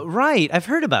piano. Oh, right. I've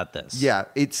heard about this. Yeah,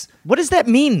 What does that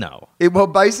mean, though? Well,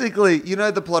 basically, you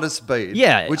know the plot of Speed?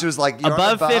 Yeah. Which was like, you're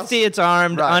above on a bus, 50, it's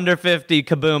armed. Right. Under 50,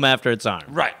 kaboom after it's armed.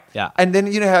 Right. Yeah. And then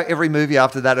you know how every movie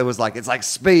after that, it was like, it's like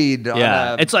Speed on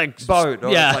a it's like boat.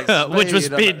 Or yeah, it's like which was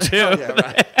Speed too. Yeah,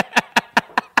 right.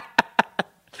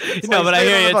 No, but I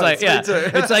hear you. It's like, yeah, Me too.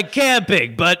 it's like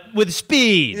camping, but with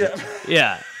speed.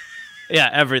 Yeah,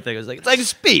 everything is like, it's like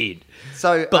speed,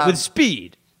 So, but with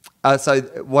speed. So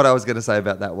what I was going to say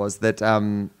about that was that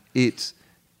so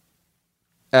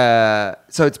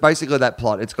it's basically that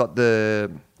plot. It's got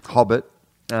the Hobbit,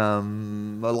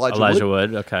 Elijah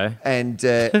Wood, okay. and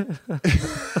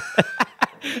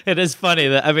It is funny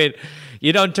that, I mean,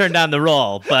 you don't turn down the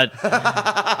role, but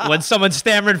when someone's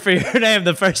stammering for your name,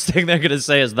 the first thing they're going to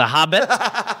say is The Hobbit.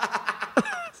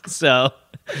 So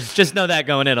just know that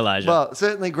going in, Elijah. well,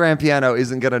 certainly Grand Piano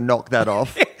isn't going to knock that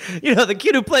off. You know, the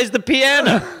kid who plays the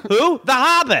piano. Who? The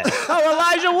Hobbit. Oh,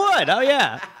 Elijah Wood. Oh,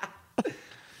 yeah.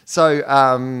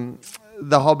 So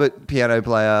the Hobbit piano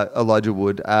player, Elijah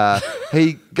Wood,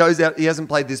 he goes out. He hasn't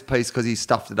played this piece because he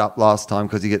stuffed it up last time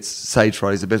because he gets stage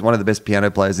fright. He's one of the best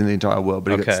piano players in the entire world,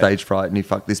 but he got stage fright and he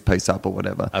fucked this piece up or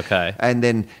whatever. Okay. And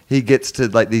then he gets to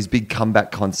like this big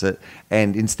comeback concert,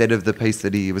 and instead of the piece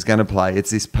that he was going to play,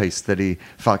 it's this piece that he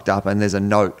fucked up. And there's a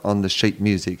note on the sheet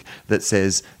music that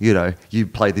says, you know, you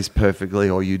play this perfectly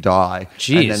or you die.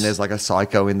 Jeez. And then there's like a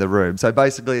psycho in the room. So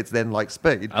basically, it's then like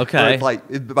Speed. Okay. Where it's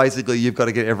like basically you've got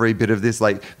to get every bit of this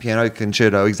like piano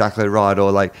concerto exactly right,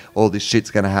 or like all this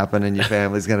shit's going to happen and your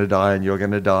family's going to die and you're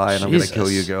going to die and I'm going to kill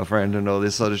your girlfriend and all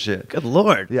this sort of shit. Good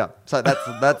Lord. Yeah. So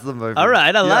that's the movie. All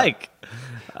right, I like.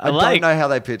 I don't know how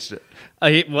they pitched it.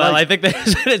 I think they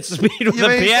said it's speed with You the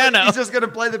mean piano. he's just going to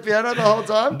play the piano the whole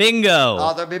time? Bingo.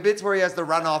 Oh, there'll be bits where he has to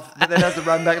run off, but then has to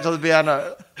run back to the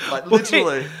piano. Like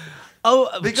literally.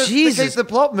 Because to keep Jesus. the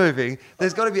plot moving,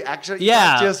 there's got to be action. It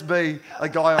Yeah. can't just be a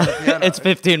guy on the piano. It's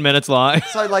 15 minutes long.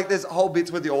 So, like, there's whole bits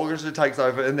where the orchestra takes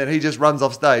over and then he just runs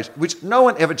off stage, which no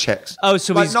one ever checks. Oh,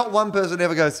 so like, he's... not one person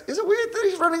ever goes, is it weird that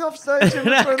he's running off stage?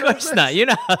 No, of course not. You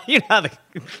know how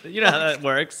that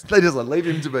works. They just like, leave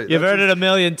him to be. You've heard it a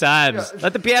million times. Yeah.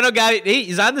 Let the piano guy,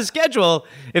 he's on the schedule.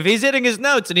 If he's hitting his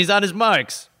notes and he's on his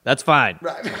marks, that's fine.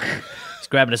 Right. He's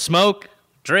grabbing a smoke,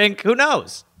 drink, who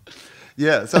knows?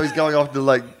 Yeah, so he's going off to,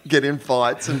 like, get in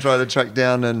fights and try to track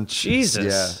down and...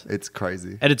 Jesus. Yeah, it's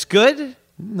crazy. And it's good?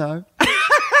 No.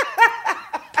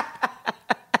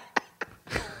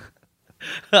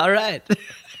 All right.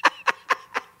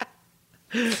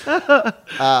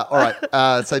 All right.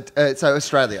 So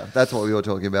Australia, that's what we were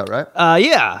talking about, right?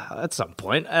 Yeah, at some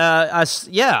point.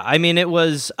 Yeah, I mean, it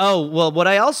was... Oh, well, what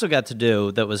I also got to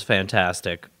do that was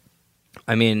fantastic,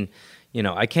 I mean... You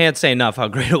know, I can't say enough how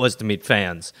great it was to meet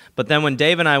fans. But then when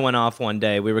Dave and I went off one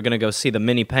day, we were going to go see the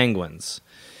mini penguins.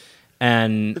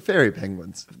 And The fairy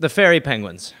penguins. the fairy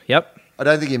penguins, yep. I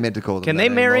don't think you meant to call them Can that they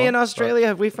marry anymore, in Australia?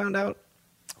 Have we found out?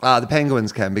 but- the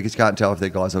penguins can, because you can't tell if they're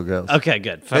guys or girls. Okay,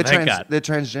 good. They're, Thank God. they're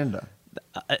transgender.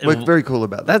 We're very cool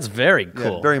about that. That's very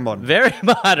cool. Yeah, very modern. Very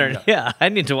modern. Yeah, I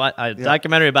need to watch a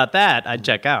documentary about that. I'd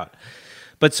check out.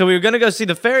 But so we were going to go see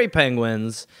the fairy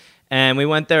penguins, and we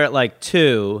went there at like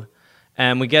 2.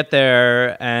 And we get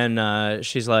there, and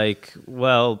she's like,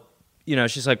 well, you know,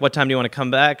 she's like, what time do you want to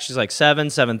come back? She's like,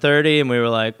 7:30. And we were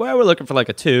like, well, we're looking for like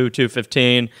a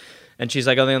 2:15. And she's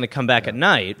like, oh, they only come back at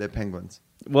night. They're penguins.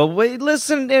 Well, wait,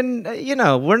 listen, and, you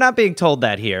know, we're not being told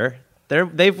that here.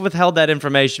 They've withheld that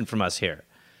information from us here.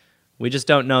 We just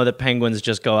don't know that penguins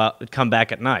just go out, come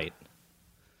back at night.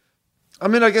 I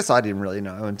mean, I guess I didn't really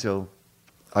know until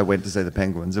I went to see the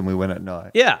penguins and we went at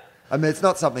night. Yeah. I mean, it's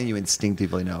not something you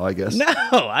instinctively know, I guess. No,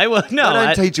 I will. No, They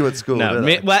don't teach you at school, do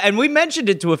they? Well, and we mentioned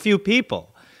it to a few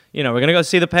people. You know, we're gonna go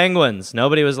see the penguins.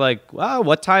 Nobody was like, "Wow,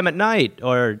 what time at night?"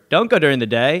 or "Don't go during the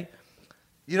day."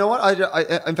 You know what?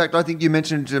 In fact, I think you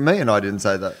mentioned it to me and I didn't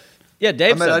say that. Yeah,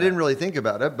 Dave. I mean, said I that. didn't really think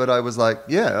about it, but I was like,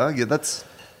 yeah, that's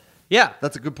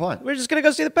a good point. We're just gonna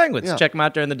go see the penguins. Yeah. Check them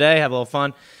out during the day, have a little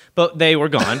fun. But they were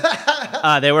gone.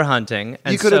 They were hunting.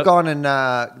 And You could have gone and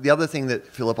the other thing that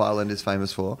Phillip Island is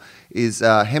famous for is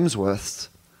Hemsworths.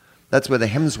 That's where the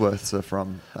Hemsworths are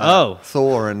from.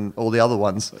 Thor and all the other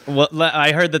ones. Well,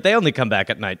 I heard that they only come back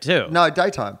at night too. No,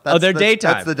 daytime. They're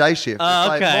daytime. That's the day shift.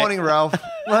 Oh, It's okay. like, morning, Ralph.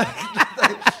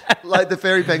 like the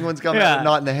fairy penguins come out at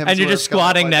night and the Hemsworths and you're just come out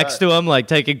squatting by next day. to them, like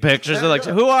taking pictures. They're like,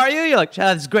 "Who are you?" You're like,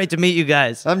 "It's great to meet you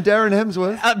guys." I'm Darren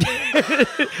Hemsworth.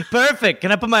 Perfect.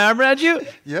 Can I put my arm around you?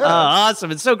 Yeah. Oh,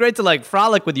 awesome. It's so great to like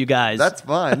frolic with you guys. That's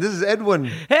fine. This is Edwin.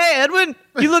 Hey, Edwin,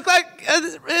 you look like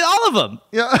all of them.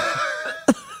 Yeah.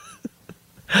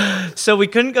 So we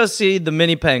couldn't go see the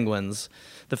mini penguins,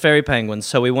 the fairy penguins.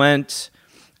 So we went,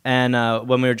 and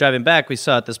when we were driving back, we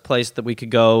saw at this place that we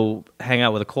could go hang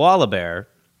out with a koala bear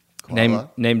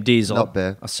named Diesel. Not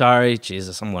bear. Oh, sorry,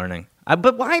 Jesus, I'm learning.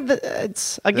 But why?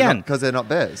 It's again Because they're not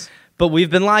bears. But we've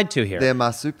been lied to here. They're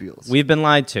marsupials. We've been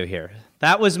lied to here.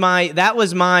 That was my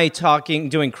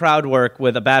doing crowd work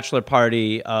with a bachelor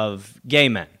party of gay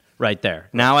men. right there.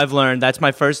 Now I've learned. That's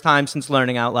my first time since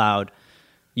learning out loud.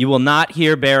 You will not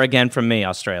hear bear again from me,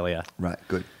 Australia. Right,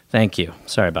 good. Thank you.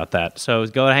 Sorry about that. So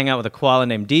go hang out with a koala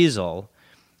named Diesel.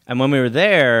 And when we were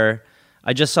there,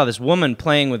 I just saw this woman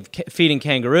playing with feeding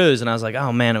kangaroos, and I was like,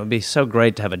 oh, man, it would be so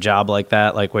great to have a job like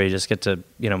that, like where you just get to,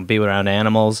 be around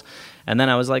animals. And then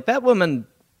I was like, that woman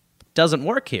doesn't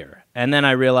work here. And then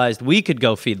I realized we could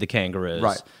go feed the kangaroos.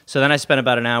 Right. So then I spent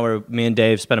about an hour, me and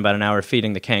Dave spent about an hour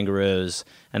feeding the kangaroos,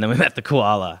 and then we met the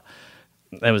koala.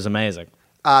 It was amazing.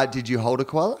 Did you hold a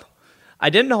koala? I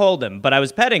didn't hold him, but I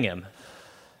was petting him.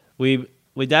 We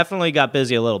definitely got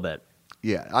busy a little bit.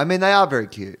 Yeah, I mean, they are very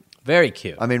cute. Very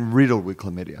cute. I mean, riddled with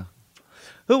chlamydia.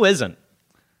 Who isn't?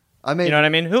 I mean, You know what I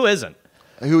mean? Who isn't?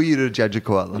 who are you to judge a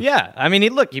koala? Yeah. I mean, he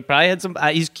probably had some,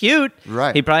 he's cute.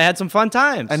 Right. He probably had some fun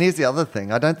times. And here's the other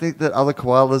thing. I don't think that other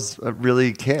koalas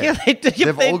really care. yeah,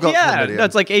 They've all got chlamydia. No,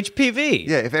 it's like HPV.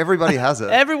 Yeah, if everybody has it.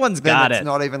 Everyone's then got it's it.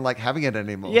 not even like having it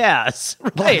anymore. Yes,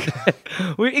 right.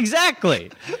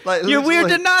 Exactly. Like, You're weird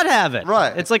to literally- not have it.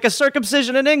 Right. It's like a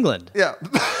circumcision in England. Yeah.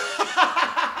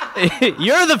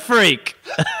 You're the freak.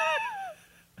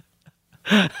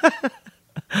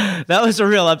 That was a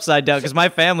real upside down because my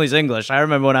family's English. I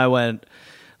remember when I went,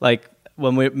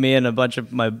 me and a bunch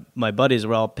of my buddies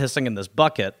were all pissing in this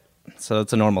bucket. So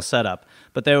that's a normal setup.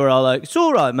 But they were all like, it's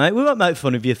all right, mate. We won't make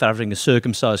fun of you for having a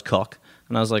circumcised cock.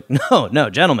 And I was like, no,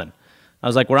 gentlemen. I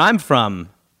was like, where I'm from,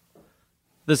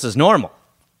 this is normal.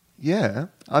 Yeah.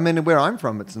 I mean, where I'm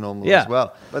from, it's normal Yeah. as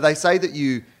well. But they say that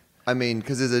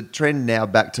because there's a trend now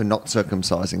back to not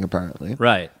circumcising, apparently.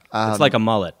 Right. It's like a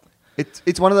mullet.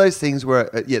 It's one of those things where,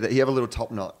 that you have a little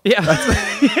top knot. Yeah.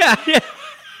 yeah.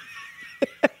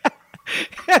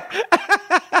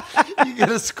 You get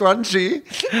a scrunchie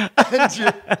and you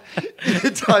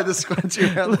tie the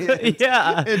scrunchie around the end.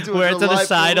 Yeah. Into Wear it to the delightful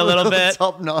side a little bit.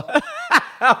 Top knot.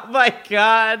 Oh, my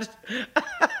God.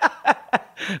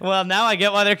 Well, now I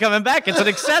get why they're coming back. It's an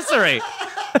accessory.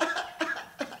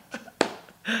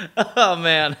 Oh,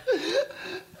 man.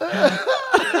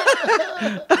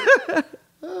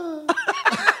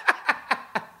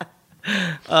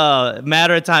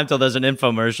 Matter of time till there's an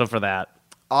infomercial for that.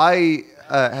 I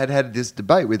had this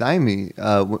debate with Amy,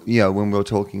 when we were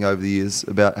talking over the years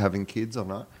about having kids or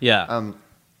not. Yeah.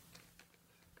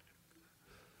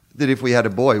 That if we had a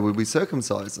boy, would we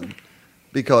circumcise them?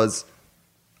 Because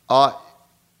I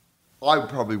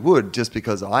probably would, just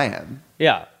because I am.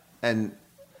 Yeah. And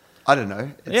I don't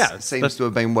know. It seems to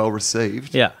have been well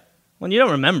received. Yeah. Well, you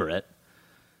don't remember it.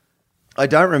 I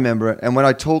don't remember it. And when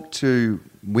I talk to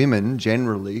women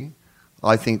generally,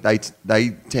 I think they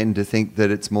tend to think that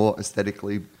it's more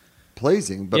aesthetically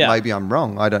pleasing. But maybe I'm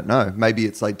wrong. I don't know. Maybe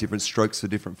it's like different strokes for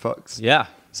different folks. Yeah.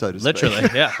 So to speak. Literally,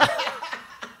 yeah.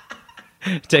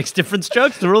 It takes different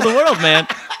strokes to rule the world, man.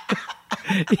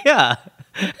 Yeah.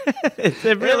 It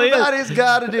really Everybody's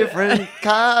got a different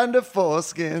kind of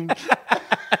foreskin.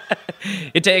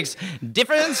 It takes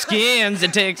different skins.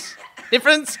 It takes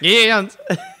different skins.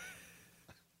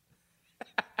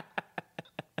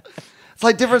 It's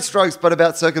like different strokes, but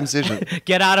about circumcision.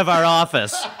 Get out of our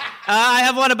office. I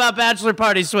have one about bachelor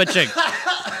party switching.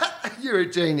 You're a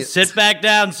genius. Sit back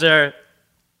down, sir.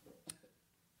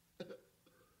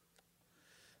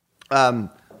 Well,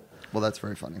 that's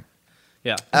very funny.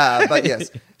 Yeah. But yes,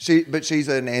 she's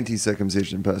an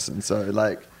anti-circumcision person. So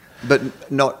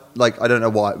but not I don't know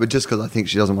why, but just because I think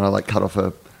she doesn't want to cut off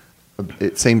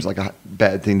it seems like a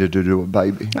bad thing to do to a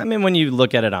baby. I mean, when you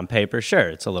look at it on paper, sure,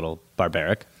 it's a little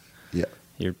barbaric. Yeah.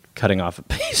 You're cutting off a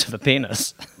piece of a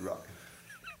penis. Right.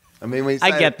 I mean, when you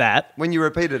I get that. when you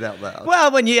repeat it out loud.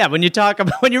 Well, when you talk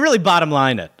about, when you really bottom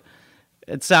line it,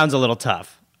 it sounds a little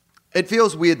tough. It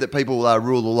feels weird that people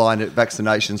rule the line at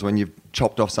vaccinations when you've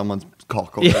chopped off someone's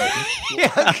cock already.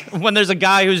 Yeah. When there's a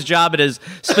guy whose job it is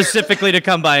specifically to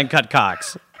come by and cut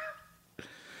cocks.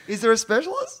 Is there a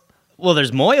specialist? Well,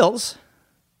 there's moils.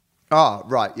 Oh,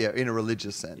 right, yeah, in a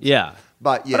religious sense. Yeah.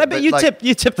 But I bet you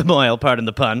tip the moil, pardon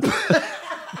the pun. The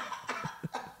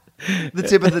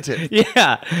tip of the tip.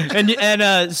 Yeah.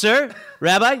 And sir,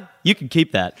 Rabbi, you can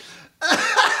keep that.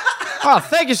 Oh,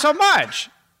 thank you so much.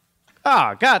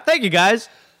 Oh, God, thank you, guys.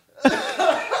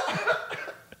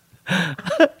 I'm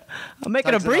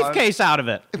making Takes a it home. briefcase out of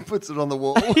it. It puts it on the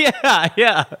wall.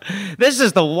 Yeah. This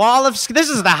is the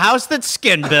house that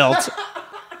Skin built.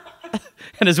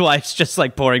 And his wife's just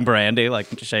pouring brandy,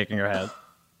 shaking her head.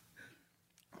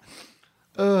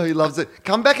 Oh, he loves it.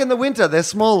 Come back in the winter. They're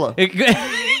smaller.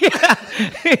 Yeah.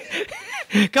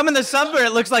 Come in the summer,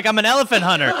 it looks like I'm an elephant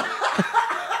hunter.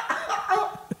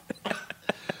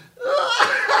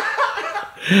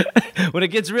 When it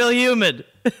gets real humid.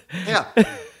 Yeah.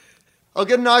 I'll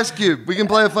get an ice cube. We can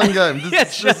play a fun game.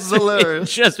 This is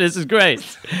hilarious. This is great.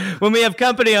 When we have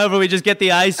company over, we just get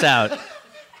the ice out.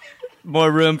 More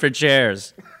room for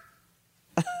chairs.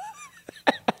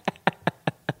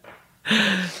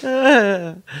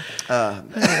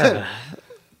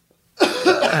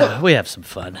 We have some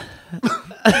fun.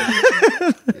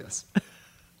 Yes.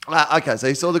 Okay, so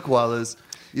you saw the koalas.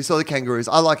 You saw the kangaroos.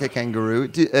 I like a kangaroo.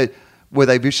 Were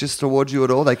they vicious towards you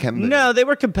at all? They can be. No, they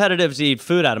were competitive to eat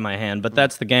food out of my hand, but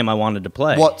that's the game I wanted to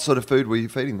play. What sort of food were you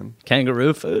feeding them?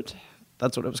 Kangaroo food?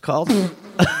 That's what it was called.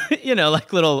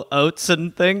 Like little oats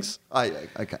and things. Oh, yeah,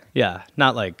 okay. Yeah,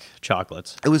 not like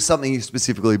chocolates. It was something you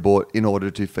specifically bought in order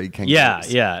to feed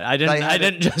kangaroos. Yeah. I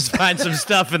didn't just find some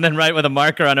stuff and then write with a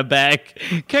marker on a bag,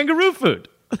 kangaroo food.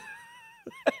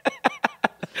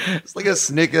 It's like a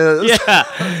Snickers.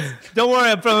 Yeah. Don't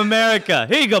worry, I'm from America.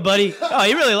 Here you go, buddy. Oh,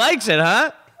 he really likes it,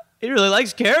 huh? He really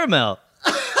likes caramel.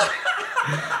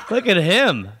 Look at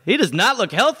him. He does not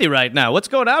look healthy right now. What's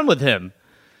going on with him?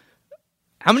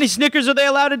 How many Snickers are they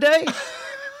allowed a day?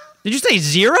 Did you say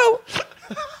 0?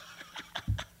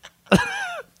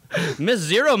 Miss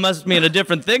Zero must mean a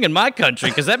different thing in my country,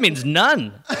 because that means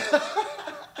none.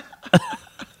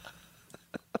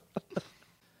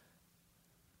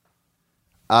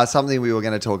 Something we were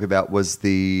going to talk about was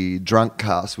the Drunk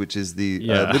Cast, which is the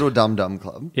Little Dum Dum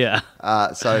Club. Yeah.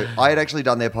 So I had actually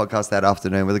done their podcast that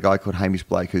afternoon with a guy called Hamish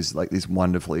Blake, who's like this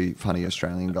wonderfully funny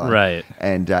Australian guy. Right.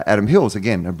 And Adam Hills,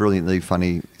 again, a brilliantly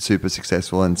funny, super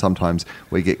successful, and sometimes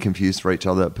we get confused for each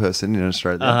other person in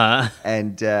Australia. Uh-huh.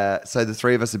 And so the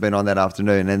three of us have been on that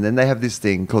afternoon. And then they have this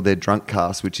thing called their Drunk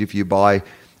Cast, which if you buy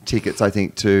tickets, I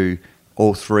think, to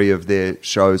all three of their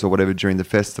shows or whatever during the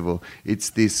festival, it's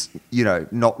this,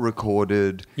 not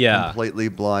recorded, completely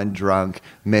blind drunk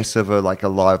mess of a live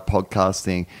podcast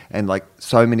thing. And like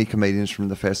so many comedians from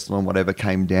the festival and whatever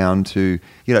came down to,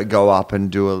 go up and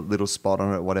do a little spot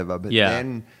on it or whatever. But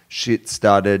then shit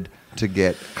started to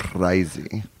get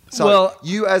crazy. So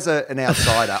you as an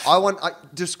outsider,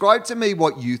 describe to me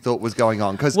what you thought was going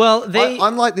on. Because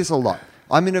I'm like this a lot.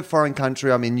 I'm in a foreign country.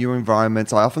 I'm in new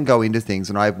environments. I often go into things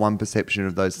and I have one perception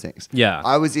of those things. Yeah.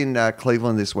 I was in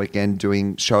Cleveland this weekend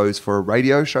doing shows for a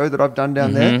radio show that I've done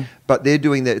down there. But they're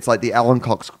doing it's like the Alan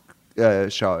Cox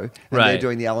show. And they're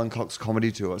doing the Alan Cox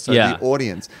comedy tour. So the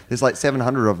audience, there's like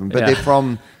 700 of them. But they're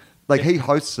from... he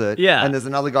hosts it, and there's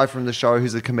another guy from the show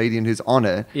who's a comedian who's on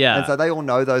it, and so they all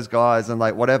know those guys and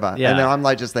whatever, and then I'm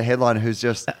just the headliner who's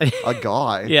just a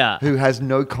guy, who has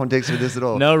no context for this at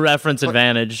all, no reference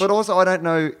advantage. But also, I don't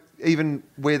know even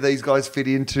where these guys fit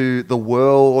into the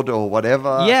world or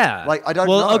whatever. Yeah, I don't know.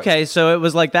 Well, okay, so it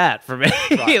was like that for me,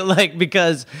 right.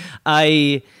 Because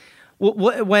so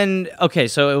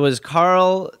it was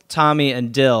Carl, Tommy,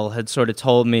 and Dill had sort of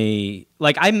told me,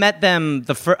 I met them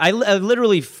I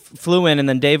literally flew in, and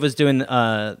then Dave was doing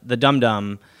the Dum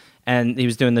Dum, and he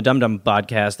was doing the Dum Dum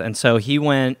podcast, and so he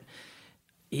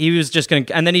was just going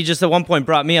to, and then he just at one point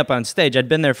brought me up on stage. I'd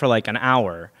been there for an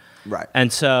hour. Right.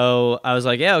 And so I was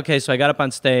like, yeah, okay. So I got up on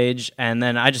stage, and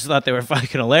then I just thought they were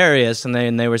fucking hilarious. And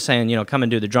they were saying, come and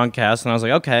do the Drunk Cast. And I was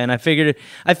like, okay. And I figured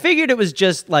it was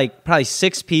just probably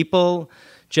 6 people,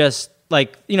 just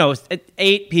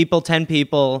 8 people, 10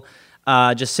 people,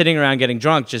 just sitting around getting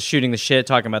drunk, just shooting the shit,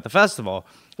 talking about the festival,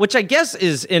 which I guess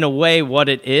is in a way what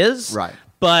it is. Right.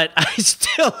 But I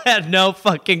still had no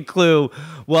fucking clue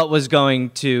what was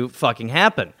going to fucking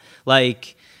happen.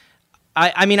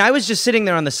 I mean, I was just sitting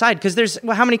there on the side because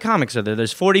how many comics are there?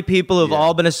 There's 40 people who've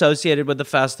all been associated with the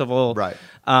festival. Right.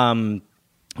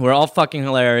 Who are all fucking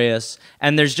hilarious.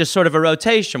 And there's just sort of a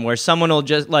rotation where someone will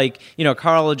just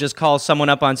Carl will just call someone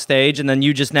up on stage and then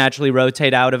you just naturally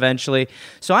rotate out eventually.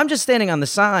 So I'm just standing on the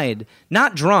side,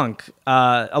 not drunk,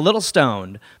 a little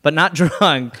stoned, but not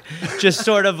drunk, just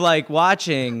sort of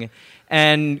watching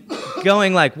and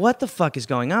going what the fuck is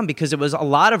going on? Because it was a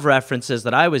lot of references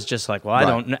that I was just I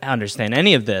don't understand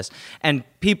any of this. And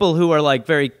people who are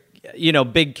very,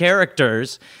 big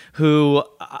characters who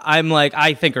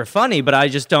I think are funny, but I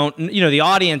just don't, the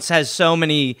audience has so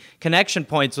many connection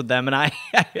points with them. And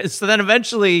so then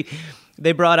eventually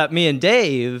they brought up me and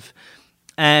Dave,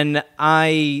 and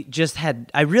I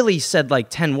really said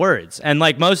 10 words. And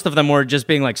most of them were just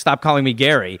being stop calling me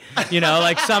Gary,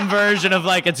 some version of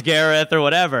it's Gareth or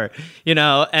whatever,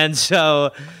 And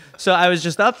so I was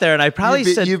just up there and I probably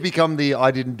said... You've become the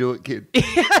I didn't do it kid.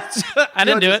 I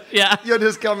didn't do it, yeah. You're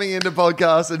just coming into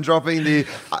podcasts and dropping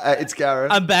it's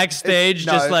Gareth. I'm backstage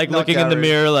looking Gary. in the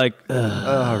mirror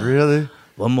oh, really?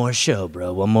 One more show,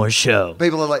 bro. One more show.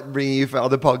 People are like ringing you for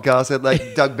other podcasts.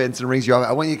 Like Doug Benson rings you up.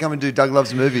 I want you to come and do Doug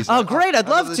Loves Movies. Oh, great. I'd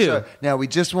love the to. show. Now, we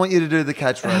just want you to do the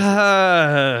catchphrase.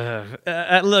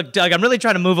 Look, Doug, I'm really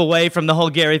trying to move away from the whole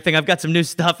Gary thing. I've got some new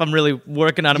stuff I'm really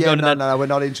working on. I'm going to that. No, we're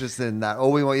not interested in that.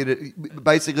 All we want you to...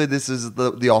 Basically, this is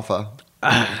the offer.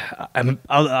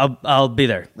 I'll be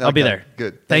there. I'll be there.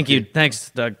 Good. Thank you.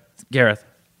 Thanks, Doug. Gareth.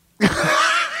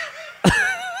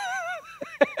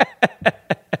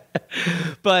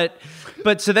 But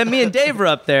so then me and Dave were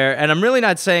up there, and I'm really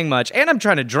not saying much, and I'm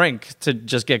trying to drink to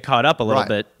just get caught up a little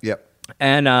bit. Yep.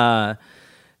 And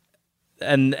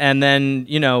then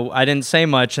I didn't say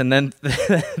much, and then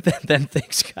then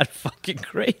things got fucking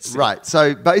crazy. Right.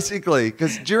 So basically,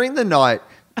 because during the night,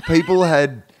 people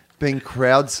had been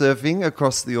crowd surfing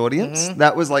across the audience. Mm-hmm.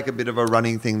 That was like a bit of a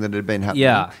running thing that had been happening.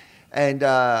 Yeah. And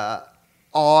I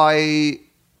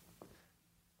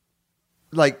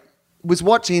was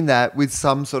watching that with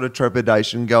some sort of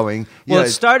trepidation going. It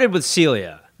started with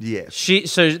Celia. Yes.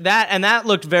 That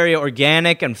looked very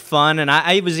organic and fun, and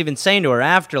I was even saying to her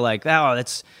after, like, oh,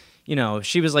 that's,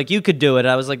 she was like, you could do it.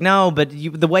 I was like, no, but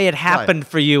the way it happened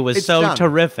for you was so done.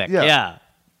 terrific. Yeah.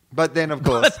 But then, of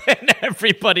course,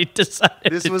 everybody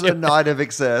decided this was a night of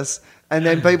excess, and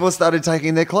then people started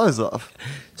taking their clothes off.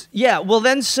 Yeah. Well,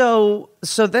 then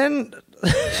then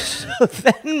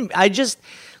I just.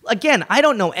 Again, I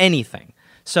don't know anything.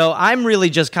 So I'm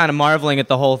really just kind of marveling at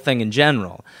the whole thing in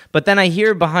general. But then I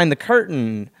hear behind the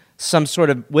curtain some sort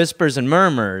of whispers and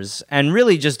murmurs and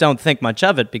really just don't think much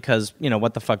of it because,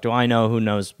 what the fuck do I know? Who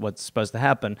knows what's supposed to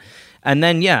happen? And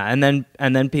then, and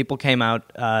then people came out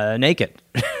naked.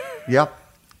 Yep.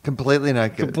 Completely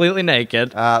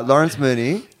naked. Lawrence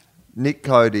Mooney, Nick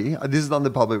Cody. This is on the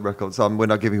public record, so we're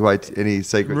not giving away any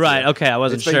secrets. Right, okay, I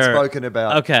wasn't sure. It's been spoken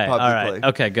about publicly. All right,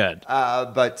 okay, good.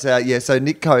 So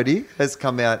Nick Cody has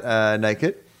come out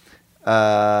naked.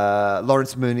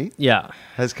 Lawrence Mooney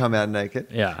has come out naked.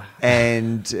 Yeah.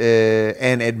 And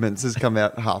Ann Edmonds has come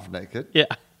out half naked. Yeah.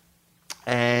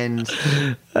 And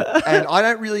I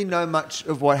don't really know much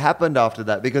of what happened after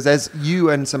that because as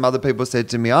you and some other people said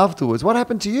to me afterwards, what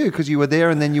happened to you? Because you were there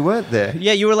and then you weren't there.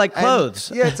 Yeah, you were like clothes.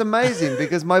 And, it's amazing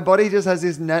because my body just has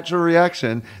this natural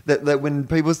reaction that when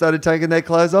people started taking their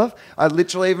clothes off, I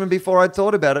literally, even before I'd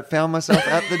thought about it, found myself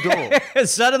at the door.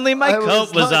 Suddenly my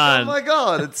coat was on. Oh my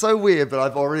God, it's so weird, but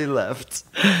I've already left.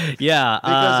 Yeah.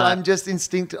 Because I'm just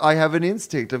I have an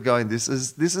instinct of going, this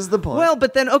is the point. Well,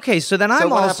 but then, okay, so then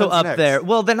I'm also up next? there.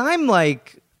 Well, then I'm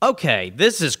like, okay,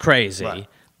 this is crazy. Right.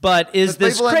 But is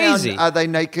this crazy? Are they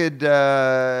naked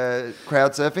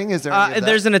crowd surfing? Is there any of that?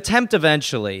 There's an attempt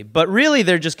eventually, but really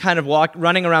they're just kind of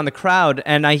running around the crowd,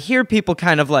 and I hear people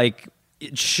kind of like,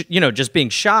 just being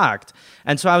shocked.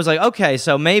 And so I was like, okay,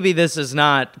 so maybe this is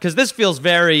not, because this feels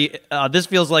this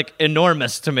feels like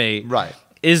enormous to me. Right.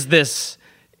 Is this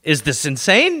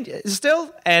insane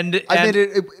still? And I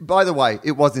mean, by the way,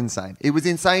 it was insane. It was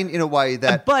insane in a way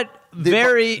that...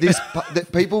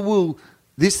 people will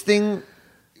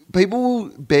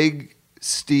beg,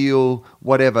 steal,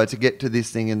 whatever to get to this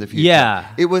thing in the future.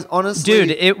 Yeah. It was honestly...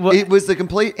 Dude, it was the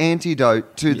complete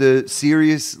antidote to the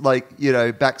serious,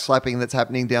 backslapping that's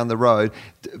happening down the road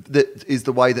that is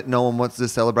the way that no one wants to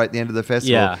celebrate the end of the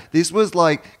festival. Yeah. This was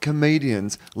like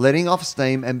comedians letting off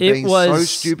steam and being so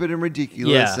stupid and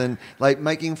ridiculous and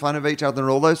making fun of each other and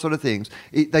all those sort of things.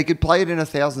 They could play it in a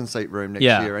 1,000-seat room next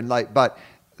year but...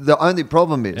 The only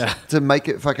problem is to make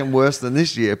it fucking worse than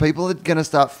this year. People are going to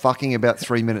start fucking about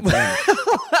 3 minutes in.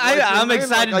 I'm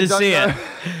excited to see it.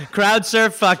 Crowd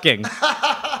surf fucking.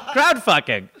 Crowd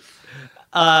fucking.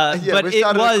 But we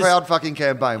started a crowd fucking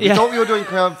campaign. We thought we were doing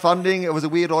crowdfunding. It was a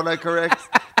weird autocorrect,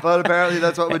 but apparently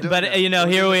that's what we're doing. But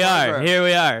here we are. Here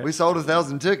we are. We sold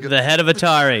 1,000 tickets. The head of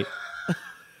Atari,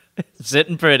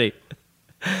 sitting pretty.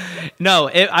 No,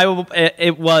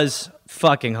 it was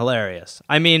fucking hilarious.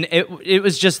 I mean, it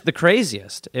was just the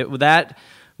craziest. That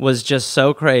was just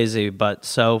so crazy, but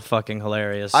so fucking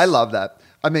hilarious. I love that.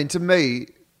 I mean, to me,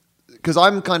 because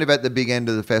I'm kind of at the big end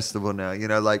of the festival now,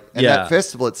 that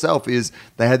festival itself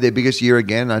they had their biggest year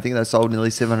again. I think they sold nearly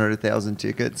 700,000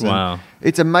 tickets. Wow.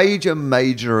 It's a major,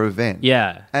 major event.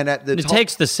 Yeah. And it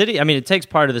takes the city, it takes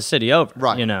part of the city over.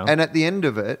 Right. And at the end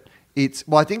of it, I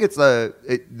think it's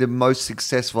the most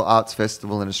successful arts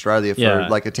festival in Australia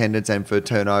for attendance and for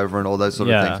turnover and all those sort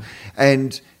of things.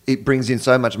 And it brings in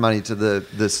so much money to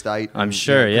the state. I'm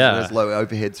sure, there's low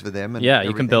overheads for them. And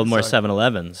you can build more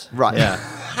 7-Elevens. Right. Yeah.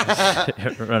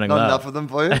 Running Not low. enough of them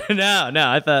for you? No.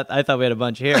 I thought we had a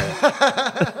bunch here.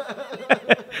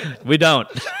 We don't.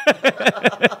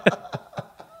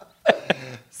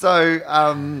 So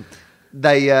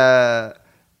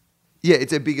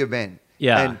it's a big event.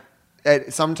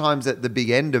 And sometimes at the big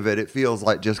end of it, it feels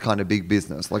like just kind of big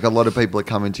business. Like a lot of people are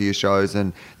coming to your shows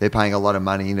and they're paying a lot of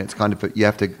money, and it's kind of, you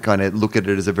have to kind of look at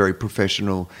it as a very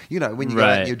professional, when you go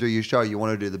out and you do your show, you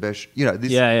want to do the best,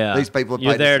 these people are paid.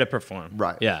 You're there to perform.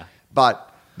 Right. Yeah.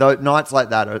 But nights like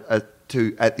that are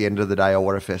at the end of the day are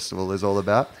what a festival is all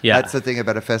about. Yeah. That's the thing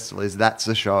about a festival, is that's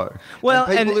the show. Well,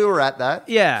 and people who are at that,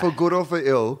 yeah, for good or for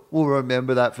ill, will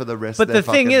remember that for the rest of their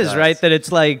fucking days. But the thing is, right, that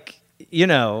it's like,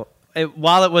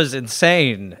 while it was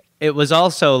insane, it was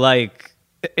also like,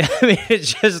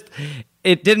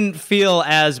 it didn't feel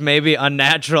as maybe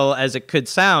unnatural as it could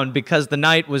sound, because the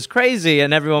night was crazy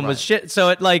and everyone was shit.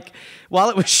 So while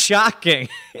it was shocking,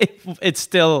 it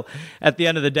still, at the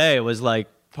end of the day, it was like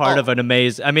part of an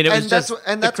amazing, it was just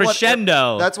the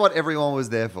crescendo. That's what everyone was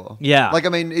there for. Yeah.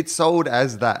 It's sold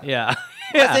as that. Yeah.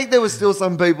 I think there were still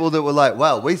some people that were like,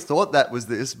 well, we thought that was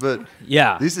this, but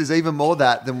this is even more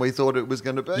that than we thought it was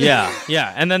going to be. Yeah,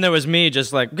 yeah. And then there was me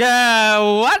just like, yeah,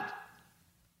 what?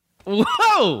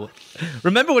 Whoa!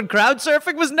 Remember when crowd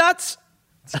surfing was nuts?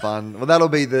 It's fun. Well, that'll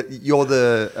be you're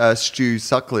the Stu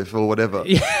Sutcliffe or whatever.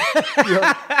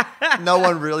 Yeah. No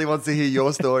one really wants to hear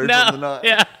your story from the night.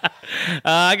 Yeah.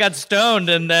 I got stoned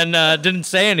and then didn't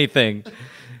say anything.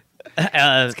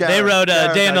 They wrote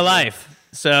Day in the Life.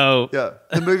 So yeah,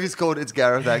 the movie's called It's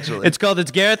Gareth, actually. It's called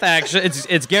It's Gareth, actually.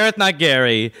 It's Gareth, not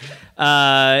Gary.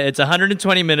 It's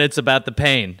 120 minutes about the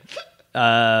pain,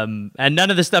 and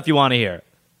none of the stuff you want to hear.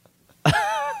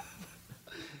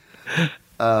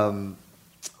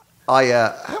 I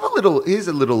have here's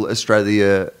a little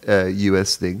Australia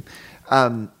US thing.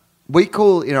 We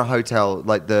call in a hotel,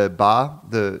 like the bar,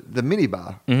 the mini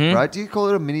bar, right? Do you call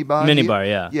it a mini bar? Mini bar,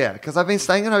 yeah. Yeah, because I've been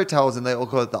staying in hotels and they all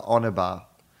call it the honor bar.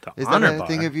 Is that a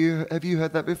thing? Have you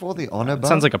heard that before? The honor bar?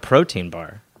 Sounds like a protein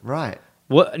bar. Right.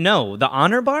 What? No, the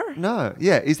honor bar? No.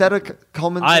 Yeah. Is that a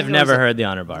common thing? I've never heard the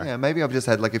honor bar. Yeah, maybe I've just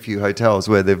had like a few hotels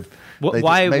where they've...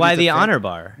 Why the honor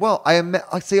bar? Well, I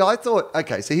thought...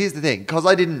 Okay, so here's the thing. Because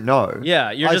I didn't know.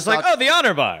 Yeah, you're just like, the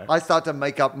honor bar. I start to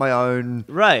make up my own...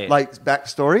 Right.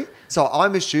 Backstory. So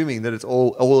I'm assuming that it's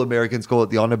all Americans call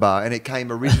it the honor bar. And it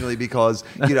came originally because,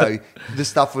 the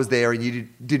stuff was there and you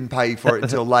didn't pay for it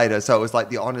until later. So it was like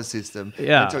the honor system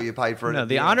until you paid for it. No,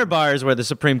 the honor bar is where the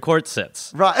Supreme Court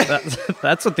sits. Right.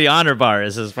 That's what the honor bar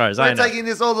is, as far as I know. We're taking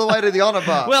this all the way to the honor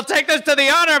bar. We'll take this to the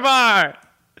honor bar.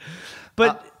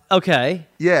 But... Okay.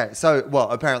 Yeah, so,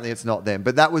 apparently it's not them.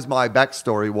 But that was my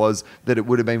backstory, was that it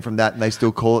would have been from that and they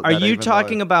still call it that. Are you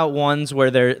talking about ones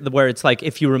where it's like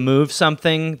if you remove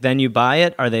something, then you buy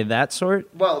it? Are they that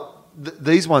sort? Well,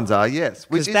 these ones are, yes.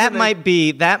 Because that might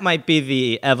be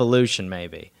the evolution,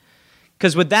 maybe.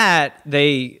 Because with that,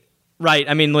 with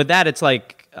that it's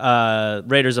like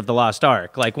Raiders of the Lost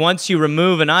Ark. Like once you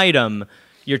remove an item...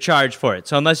 You're charged for it.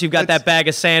 So unless you've got that bag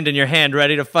of sand in your hand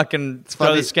ready to fucking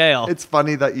throw the scale. It's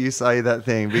funny that you say that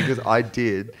thing because I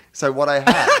did. So what I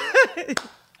had...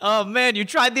 Oh, man, you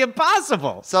tried the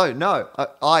impossible. So, no,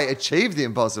 I achieved the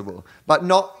impossible, but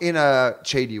not in a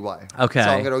cheaty way. Okay. So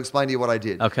I'm going to explain to you what I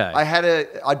did. Okay.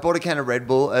 I bought a can of Red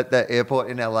Bull at the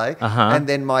airport in LA, and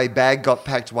then my bag got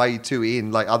packed way too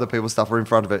in, like other people's stuff were in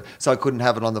front of it, so I couldn't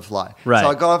have it on the fly. Right. So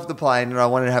I got off the plane and I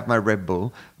wanted to have my Red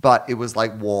Bull, but it was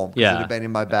like warm because it had been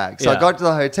in my bag. So I got to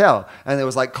the hotel and there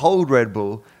was like cold Red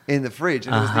Bull in the fridge,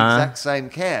 and it was the exact same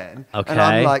can. Okay. And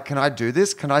I'm like, can I do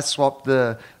this? Can I swap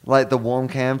the warm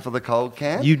can for the cold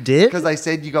can? You did? Because they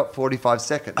said you got 45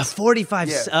 seconds. 45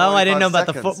 Yeah, seconds. Oh, I didn't know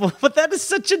about seconds. But that is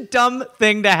such a dumb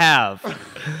thing to have.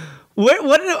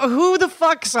 Who the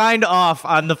fuck signed off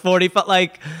on the 45?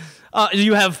 Like,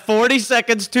 you have 40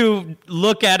 seconds to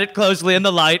look at it closely in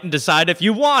the light and decide if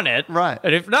you want it. Right.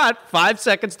 And if not, 5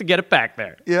 seconds to get it back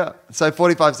there. Yeah. So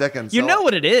 45 seconds. You know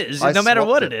what it is, no matter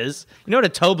what it is. You know what a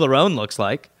Toblerone looks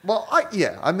like. Well, I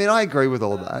agree with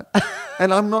all that.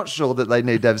 And I'm not sure that they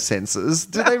need to have sensors.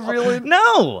 Do they really?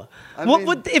 No.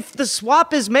 If the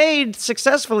swap is made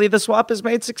successfully, the swap is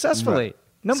made successfully. Right.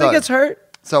 Nobody gets hurt.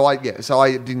 So I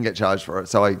didn't get charged for it.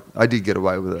 So I did get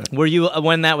away with it. Were you,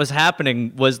 when that was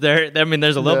happening, was there,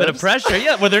 there's a little bit of pressure.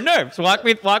 Yeah, were there nerves? Walk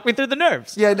me through the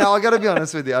nerves. Yeah, no, I got to be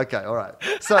honest with you. Okay, all right.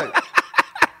 So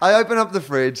I open up the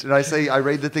fridge and I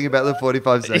read the thing about the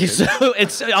 45 seconds. So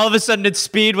it's all of a sudden it's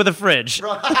speed with a fridge.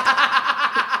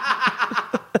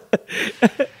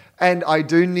 And I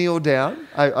do kneel down.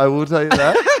 I will tell you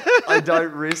that. I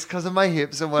don't risk because of my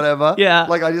hips and whatever. Yeah.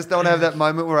 Like I just don't have that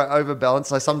moment where I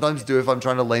overbalance. I sometimes do if I'm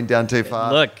trying to lean down too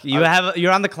far. Look,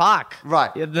 you're on the clock.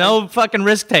 Right. You have no fucking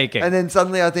risk taking. And then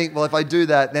suddenly I think, well, if I do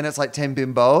that, then it's like 10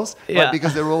 pin bowls. Yeah. Like,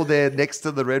 because they're all there next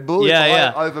to the Red Bull. Yeah, if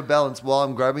yeah. I overbalance while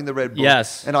I'm grabbing the Red Bull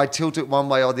Yes. and I tilt it one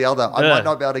way or the other, I might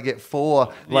not be able to get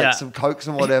four, like Yeah. some Cokes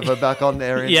and whatever back on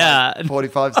there in Yeah. like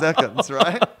 45 seconds,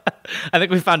 right? I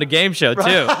think we found a game show, too.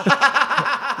 This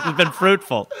has been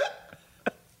fruitful.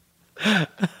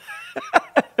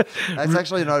 That's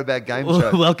actually not a bad game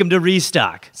show. Welcome to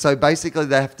Restock. So basically,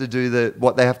 they have to do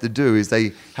what they have to do is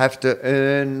they have to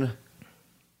earn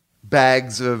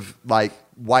bags of like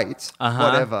weights,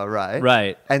 whatever, right?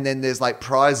 Right. And then there's like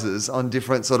prizes on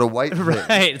different sort of weight things.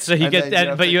 Right. So you And get then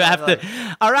that, but you have to.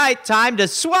 All right, time to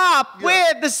swap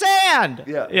with the sand.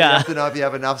 Yeah. You Yeah. have to know if you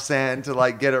have enough sand to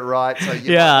like get it right. So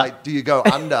you Yeah. might, like, do you go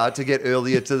under to get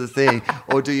earlier to the thing,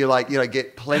 or do you like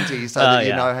get plenty so that you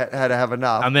yeah. know how to have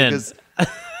enough? I'm in. Because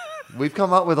we've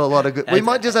come up with a lot of good. We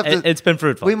might just have to. It's been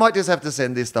fruitful. We might just have to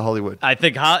send this to Hollywood. I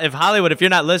think if Hollywood, if you're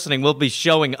not listening, we'll be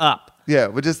showing up. Yeah,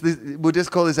 we'll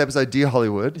just call this episode "Dear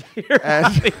Hollywood," and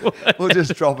Hollywood. we'll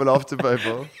just drop it off to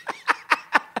people.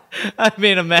 I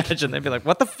mean, imagine they'd be like,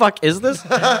 "What the fuck is this?"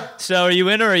 So, are you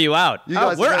in or are you out? You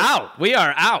guys we're have- out. We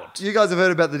are out. You guys have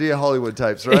heard about the Dear Hollywood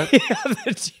tapes, right?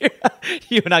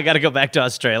 You and I got to go back to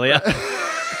Australia.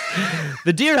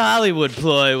 The Dear Hollywood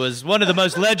ploy was one of the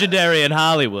most legendary in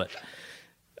Hollywood.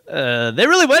 They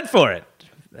really went for it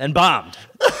and bombed.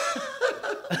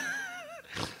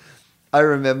 I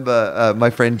remember my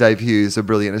friend Dave Hughes, a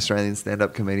brilliant Australian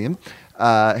stand-up comedian.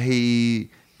 He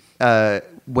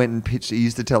went and pitched. He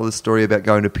used to tell the story about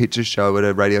going to pitch a show at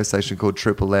a radio station called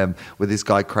Triple M with this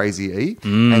guy Crazy E,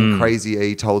 and Crazy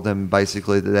E told them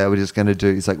basically that they were just going to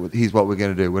do. He's like, "Here's what we're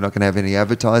going to do. We're not going to have any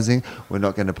advertising. We're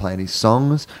not going to play any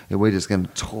songs, and we're just going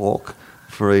to talk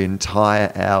for an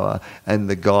entire hour." And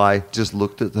the guy just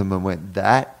looked at them and went,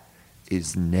 "That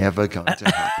is never going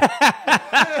to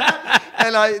happen."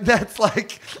 And I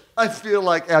feel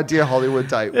like our Dear Hollywood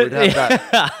date would have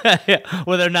that. Yeah.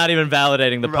 Well, they're not even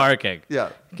validating the parking. Yeah.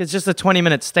 It's just a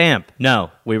 20-minute stamp.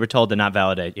 No, we were told to not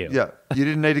validate you. Yeah. You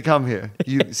didn't need to come here.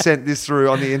 You sent this through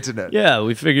on the internet. Yeah,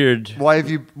 we figured. Why have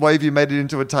you made it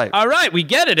into a tape? All right, we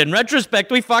get it. In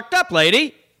retrospect, we fucked up,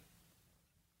 lady.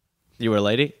 You were a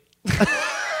lady?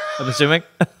 I'm assuming.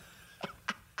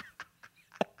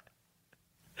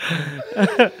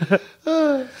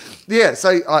 Yeah,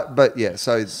 so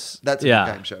that's a Yeah.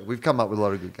 good game show. We've come up with a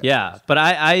lot of good games. Yeah, but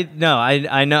I know.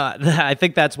 I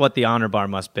think that's what the honor bar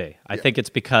must be. I think it's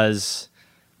because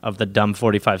of the dumb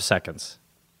 45 seconds.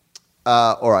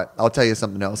 All right, I'll tell you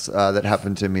something else that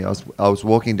happened to me. I was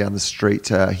walking down the street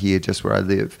here, just where I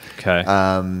live. Okay.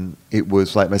 It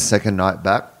was like my second night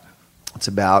back. It's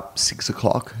about 6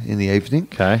 o'clock in the evening.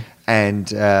 Okay.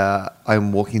 And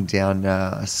I'm walking down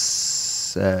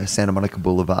Santa Monica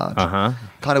Boulevard.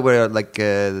 Kind of where like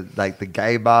the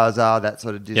gay bars are, that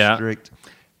sort of district.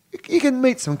 Yeah. You can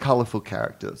meet some colourful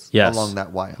characters along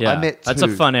that way. Yeah. I met That's a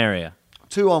fun area.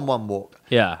 2 on one walk.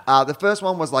 Yeah. The first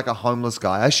one was like a homeless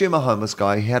guy. I assume a homeless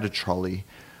guy. He had a trolley.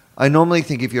 I normally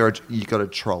think if you got a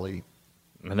trolley,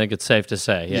 I think it's safe to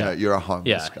say. Yeah. you're a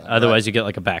homeless guy. Otherwise, right? you get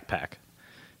like a backpack.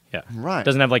 Yeah. Right.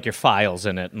 Doesn't have like your files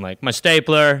in it and like my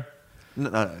stapler.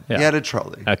 No. Yeah. He had a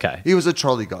trolley. Okay. He was a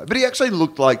trolley guy. But he actually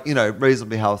looked like,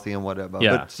 reasonably healthy and whatever.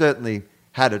 Yeah. But certainly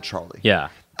had a trolley. Yeah.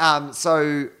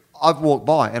 So I've walked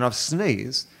by and I've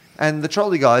sneezed and the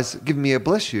trolley guy's given me a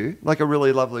bless you, like a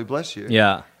really lovely bless you.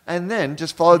 Yeah. And then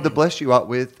just followed the bless you up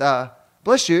with,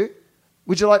 bless you,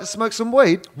 would you like to smoke some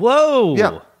weed? Whoa.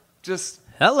 Yeah. Just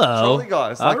Hello. trolley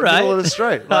guys, like All right. middle of the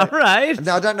street. Like, All right.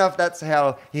 Now, I don't know if that's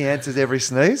how he answers every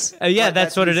sneeze. Yeah, Like,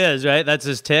 that's what it his- is, right? That's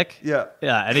his tick. Yeah.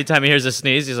 Yeah. Anytime he hears a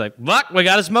sneeze, he's like, "Fuck, we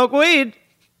gotta smoke weed."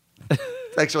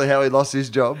 It's actually how he lost his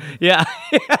job. Yeah.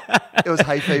 It was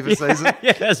hay fever season.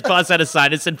 Yeah, his boss had a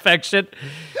sinus infection.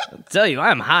 I'll tell you,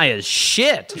 I'm high as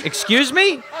shit. Excuse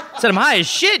me? I said I'm high as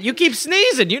shit. You keep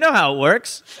sneezing. You know how it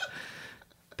works.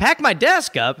 Pack my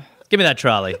desk up. Give me that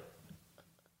trolley.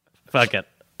 Fuck it.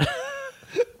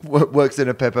 Works in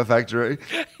a pepper factory.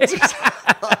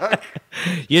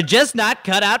 You're just not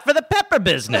cut out for the pepper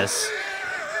business.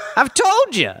 I've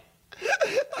told you.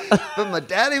 But my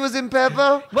daddy was in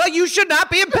pepper. Well, you should not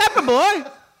be in pepper, boy.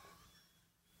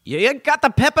 You got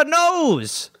the pepper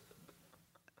nose.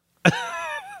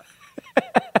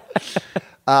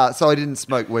 So I didn't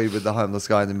smoke weed with the homeless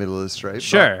guy in the middle of the street.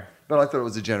 Sure. but I thought it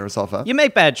was a generous offer. You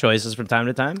make bad choices from time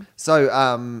to time.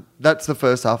 So that's the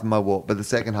first half of my walk, but the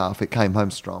second half, it came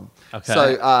home strong. Okay.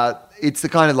 So it's the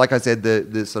kind of, like I said,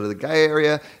 the sort of the gay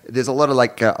area. There's a lot of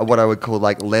like what I would call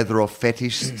like leather or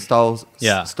fetish stores.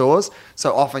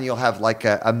 So often you'll have like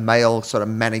a male sort of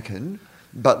mannequin,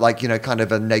 but like, kind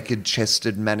of a naked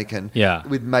chested mannequin. Yeah.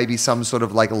 With maybe some sort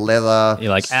of like leather.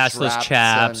 Like assless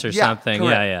chaps or something.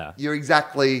 Correct.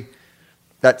 Yeah.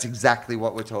 That's exactly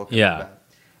what we're talking about.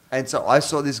 And so I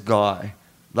saw this guy,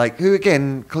 like, who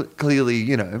again, clearly,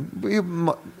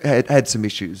 had some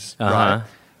issues, right?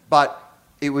 But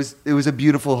it was a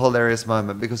beautiful, hilarious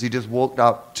moment because he just walked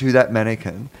up to that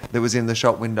mannequin that was in the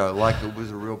shop window like it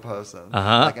was a real person.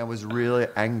 Like, and was really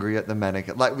angry at the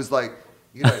mannequin. Like, it was like,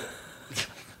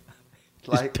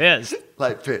 like pissed.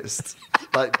 Like pissed.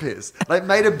 Like pissed. Like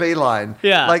made a beeline.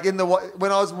 Yeah. Like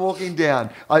when I was walking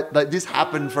down, this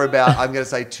happened for about, I'm going to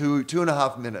say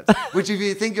 2.5 minutes, which if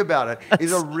you think about it,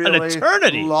 is a really an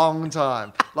eternity. Long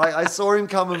time. Like I saw him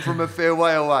coming from a fair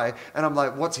way away and I'm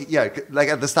like, what's he? Yeah. Like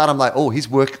at the start, I'm like, oh, he's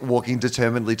walking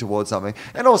determinedly towards something.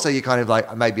 And also you kind of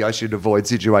like, maybe I should avoid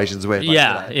situations where.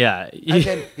 Yeah. And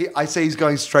then I see he's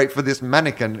going straight for this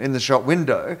mannequin in the shop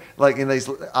window, like in these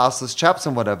arseless chaps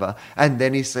and whatever. And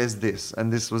then he says this,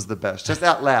 and this was the best. Just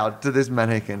out loud to this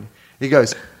mannequin. He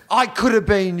goes, I could have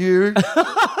been you.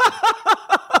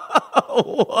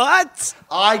 What?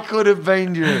 I could have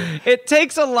been you. It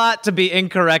takes a lot to be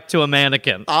incorrect to a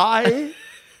mannequin. I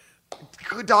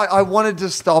wanted to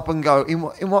stop and go,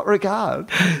 in what regard?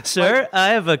 Sir, I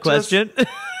have a question.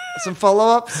 Some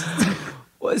follow-ups?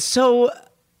 So,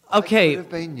 okay. I could have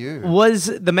been you. Was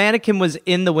the mannequin was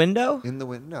in the window? In the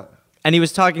window. And he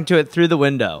was talking to it through the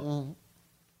window.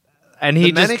 And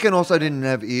the mannequin also didn't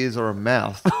have ears or a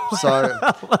mouth. So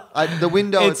the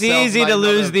window It's easy to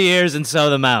lose the ears and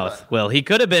sew the mouth. Right. Well, he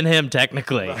could have been him,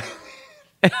 technically. Right.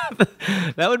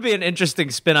 That would be an interesting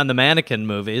spin on the mannequin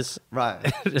movies. Right.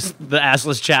 Just the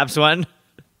assless chaps one.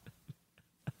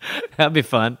 That'd be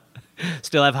fun.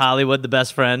 Still have Hollywood, the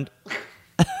best friend.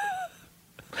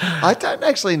 I don't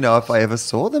actually know if I ever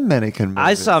saw the mannequin movies.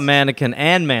 I saw Mannequin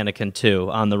and Mannequin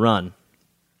 2 on the run.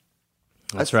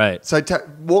 That's right. So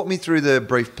walk me through the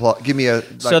brief plot. Give me a...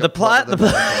 Like so the plot... The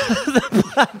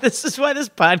plot, this is why this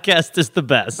podcast is the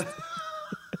best.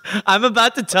 I'm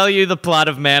about to tell you the plot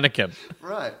of Mannequin.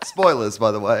 Right. Spoilers,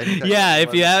 by the way. Yeah,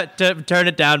 if you have to turn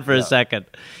it down for a second.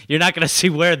 You're not going to see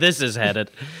where this is headed.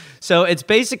 So it's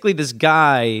basically this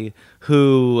guy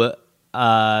who...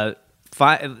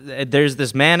 there's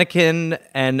this mannequin,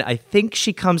 and I think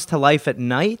she comes to life at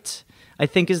night, I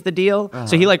think is the deal.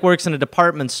 So he like works in a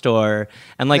department store,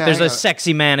 and like there's a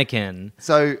sexy mannequin.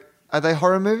 So are they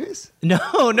horror movies?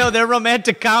 No, they're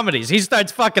romantic comedies. He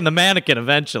starts fucking the mannequin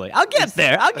eventually. I'll get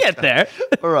there.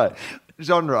 All right.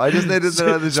 Genre. I just needed to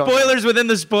know the genre. Spoilers within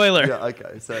the spoiler. Yeah,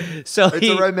 okay. So it's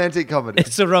a romantic comedy.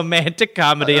 It's a romantic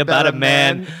comedy about a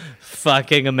man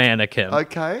fucking a mannequin.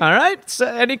 Okay. All right. So,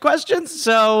 any questions?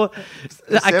 So,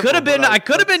 I could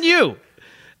have been you.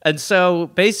 And so,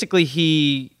 basically,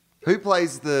 who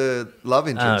plays the love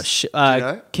interest? Do you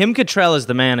know? Kim Cattrall is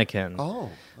the mannequin.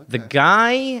 Oh. Okay. The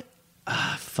guy.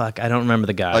 I don't remember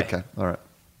the guy. Okay. All right.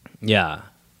 Yeah.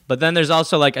 But then there's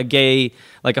also like a gay,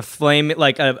 like a flame,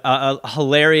 like a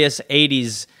hilarious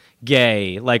 80s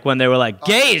gay, like when they were like,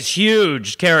 gay is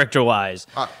huge character-wise.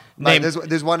 Mate,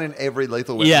 there's one in every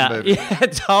Lethal Weapon movie. Yeah,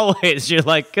 it's always. You're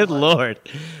like, good Lord.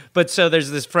 But so there's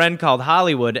this friend called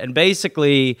Hollywood, and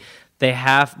basically they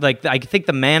have, like, I think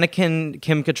the mannequin,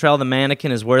 Kim Cattrall, the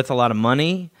mannequin, is worth a lot of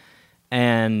money,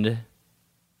 and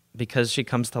because she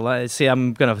comes to life. See,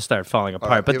 I'm gonna start falling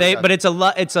apart. Right,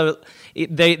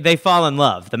 they fall in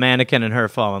love. The mannequin and her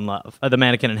fall in love. The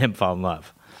mannequin and him fall in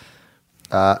love.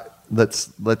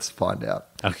 Let's find out.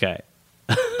 Okay.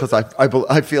 Because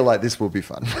I feel like this will be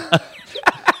fun.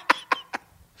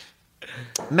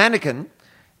 Mannequin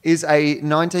is a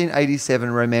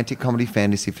 1987 romantic comedy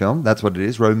fantasy film. That's what it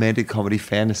is. Romantic comedy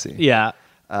fantasy. Yeah.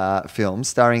 Film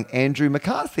starring Andrew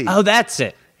McCarthy. Oh, that's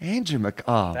it. Andrew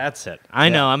McCarthy. That's it. I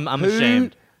know. I'm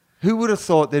ashamed. Who would have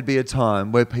thought there'd be a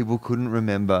time where people couldn't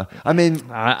remember? I mean,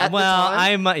 at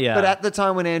the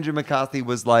time when Andrew McCarthy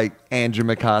was like Andrew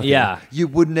McCarthy, you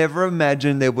would never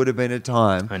imagine there would have been a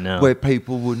time where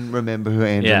people wouldn't remember who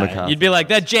Andrew McCarthy You'd be like,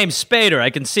 that James Spader, I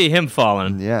can see him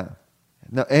falling. Yeah.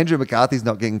 No, Andrew McCarthy's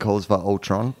not getting calls for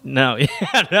Ultron. No,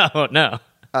 no.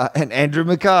 And Andrew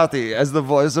McCarthy as the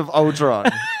voice of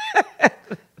Ultron.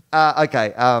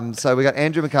 Okay, so we got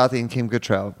Andrew McCarthy and Kim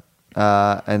Cattrall.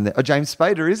 And James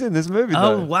Spader is in this movie,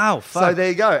 though. Oh, wow. Fuck. So there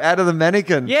you go. Out of the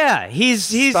mannequin. Yeah, he's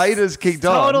Spader's kicked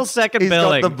on. Total second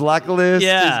billing. He's got the blacklist.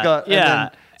 Yeah, He's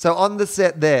got, So on the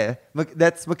set there,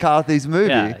 that's McCarthy's movie.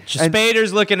 Yeah. And-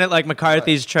 Spader's looking at like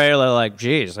McCarthy's trailer like,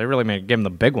 geez, they really made give him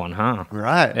the big one, huh?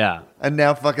 Right. Yeah. And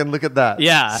now fucking look at that.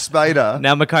 Yeah. Spader.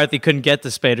 Now McCarthy couldn't get to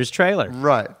Spader's trailer.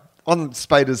 Right. On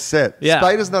Spader's set. Yeah.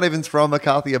 Spader's not even throwing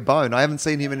McCarthy a bone. I haven't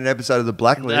seen him in an episode of The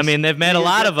Blacklist. I mean, they've made a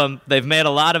lot of them. They've made a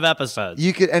lot of episodes.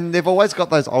 You could, and they've always got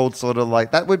those old sort of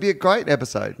like, that would be a great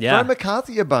episode. Yeah. Throw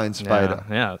McCarthy a bone, Spader.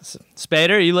 Yeah.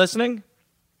 Spader, are you listening?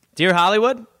 Dear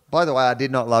Hollywood? By the way, I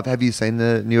did not love, have you seen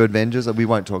the new Avengers? We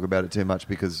won't talk about it too much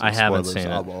because I haven't spoilers. seen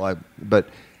it. But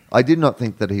I did not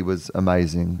think that he was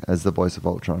amazing as the voice of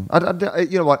Ultron.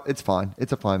 You know what? It's fine.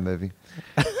 It's a fine movie.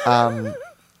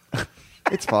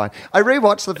 It's fine. I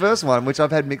rewatched the first one, which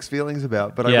I've had mixed feelings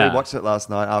about, but I rewatched it last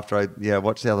night after I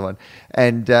watched the other one.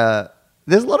 And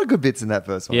there's a lot of good bits in that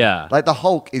first one. Yeah. Like the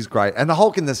Hulk is great. And the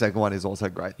Hulk in the second one is also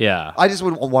great. Yeah. I just I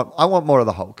want more of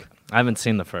the Hulk. I haven't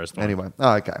seen the first one. Anyway.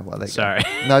 Oh, okay. Well, there you Sorry.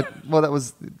 go. No, well,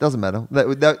 it doesn't matter. That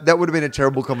would have been a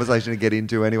terrible conversation to get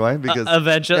into anyway, because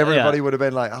eventually, everybody would have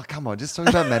been like, oh, come on, just talk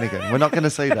about Mannequin. We're not going to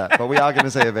see that, but we are going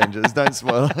to see Avengers. Don't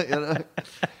spoil it. You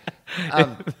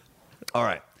know? All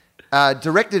right.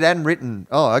 Directed and written.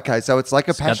 Oh, okay. So it's like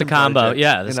a passion Got the combo. project,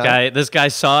 Yeah. you know? This guy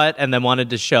saw it and then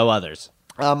wanted to show others.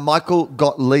 Michael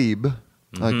Gottlieb.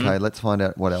 Okay, let's find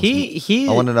out what else. He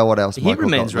I want to know what else. He Michael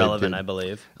remains Gottlieb relevant, did. I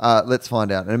believe. Let's find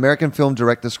out. An American film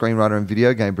director, screenwriter, and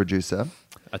video game producer.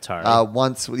 Atari.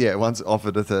 Once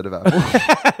offered a third of Apple.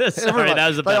 Sorry, that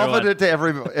was a They better offered one. it to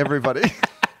everybody.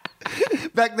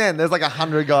 Back then, there's like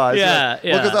 100 guys. Yeah,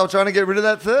 yeah. Because they were trying to get rid of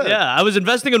that third. Yeah, I was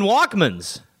investing in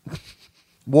Walkmans.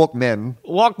 Walkmen.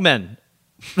 Walkmen.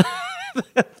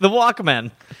 The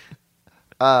Walkmen.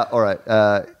 All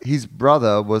right. His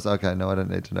brother was... Okay, no, I don't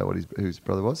need to know who his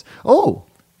brother was. Oh,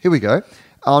 here we go.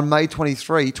 On May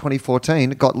 23,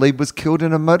 2014, Gottlieb was killed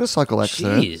in a motorcycle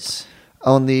accident Jeez.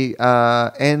 on the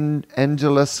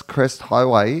Angeles Crest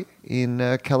Highway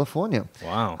in California.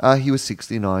 Wow. He was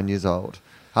 69 years old.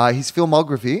 His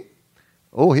filmography...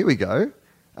 Oh, here we go.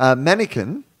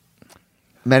 Mannequin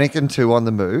 2 on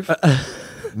the Move.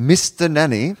 Mr.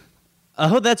 Nanny.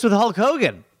 Oh, that's with Hulk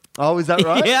Hogan. Oh, is that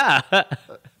right? Yeah.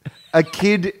 A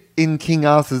Kid in King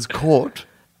Arthur's Court.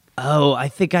 Oh, I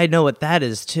think I know what that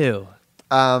is too.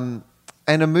 And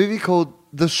a movie called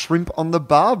The Shrimp on the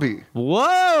Barbie.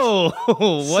 Whoa!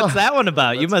 What's that one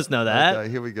about? You must know that. Okay,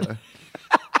 here we go.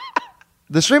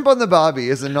 The Shrimp on the Barbie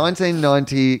is a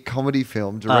 1990 comedy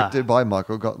film directed by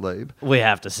Michael Gottlieb We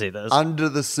have to see this. under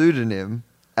the pseudonym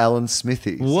Alan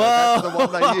Smithy. So Whoa. that's the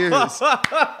one they use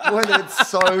when it's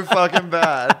so fucking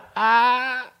bad.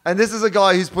 And this is a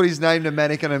guy who's put his name to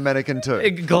Mannequin and Mannequin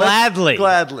 2. Gladly.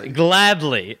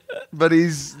 Gladly. But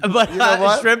he's... But you know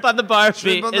what? Shrimp on the Barbie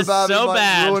Shrimp on the is Barbie so might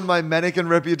bad. ruin my Mannequin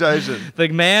reputation. The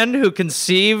man who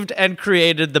conceived and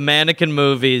created the Mannequin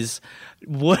movies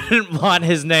wouldn't want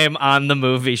his name on the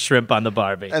movie Shrimp on the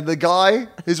Barbie. And the guy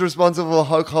who's responsible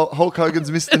for Hulk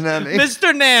Hogan's Mr. Nanny.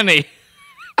 Mr. Nanny.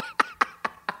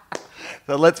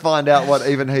 So let's find out what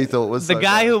even he thought was The so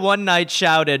guy bad. who one night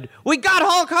shouted, "We got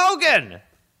Hulk Hogan!"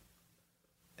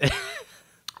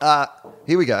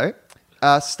 Here we go.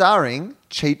 Starring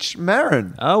Cheech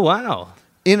Marin. Oh, wow.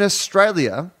 In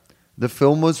Australia, the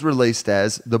film was released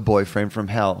as The Boyfriend from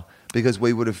Hell because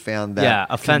we would have found that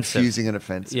offensive. confusing and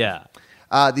offensive. Yeah.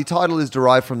 The title is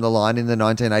derived from the line in the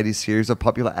 1980s series of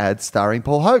popular ads starring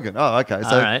Paul Hogan. Oh, okay. So,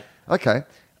 All right. Okay.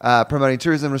 Promoting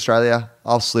tourism in Australia,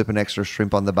 I'll slip an extra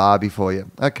shrimp on the Barbie for you.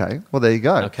 Okay. Well, there you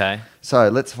go. Okay. So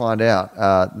let's find out.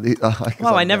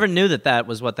 Well, I never knew that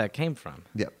was what that came from.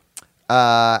 Yep.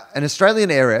 An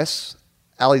Australian heiress,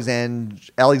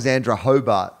 Alexandra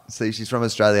Hobart. See, she's from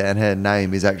Australia, and her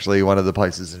name is actually one of the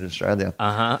places in Australia.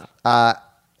 Uh-huh.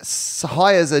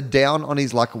 Hires a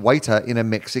down-on-his-luck waiter in a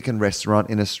Mexican restaurant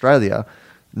in Australia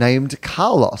named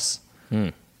Carlos.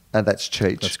 And that's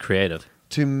Cheech. That's creative.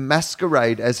 To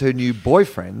masquerade as her new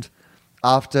boyfriend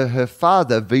after her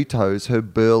father vetoes her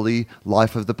burly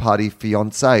life-of-the-party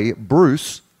fiancé,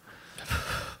 Bruce.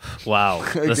 Wow.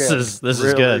 This Again, is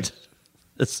really. good.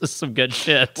 This is some good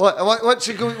shit. What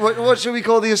should we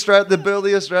call the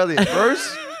burly Australian?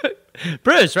 Bruce?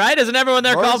 Bruce, right? Isn't everyone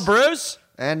there Bruce? called Bruce?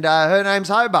 And her name's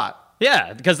Hobart.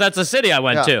 Yeah, because that's a city I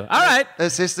went Yeah. to. All right. Her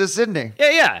sister's Sydney.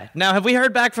 Yeah. Now, have we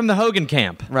heard back from the Hogan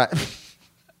camp? Right.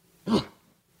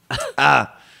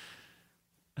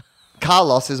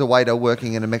 Carlos is a waiter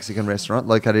working in a Mexican restaurant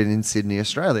located in Sydney,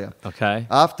 Australia. Okay.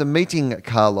 After meeting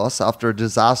Carlos after a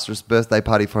disastrous birthday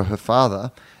party for her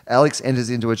father, Alex enters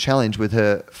into a challenge with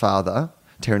her father,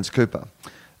 Terence Cooper.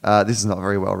 This is not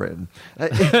very well written.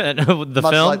 The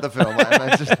Much film? like the film, I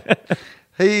imagine.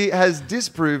 He has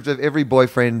disapproved of every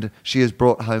boyfriend she has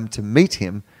brought home to meet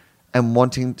him, and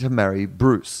wanting to marry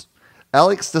Bruce.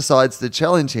 Alex decides to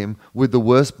challenge him with the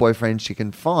worst boyfriend she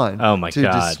can find Oh, my to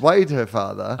God. dissuade her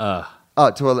father.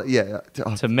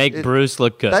 To make Bruce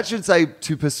look good. That should say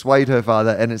to persuade her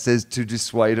father, and it says to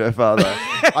dissuade her father.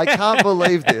 I can't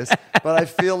believe this, but I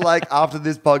feel like after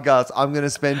this podcast, I'm going to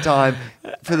spend time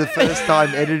for the first time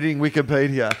editing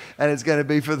Wikipedia, and it's going to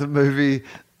be for the movie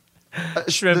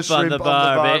Shrimp on the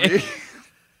Barbie.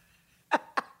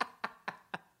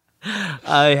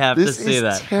 I have This to see is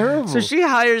that. terrible. So she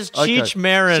hires Cheech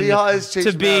Marin She hires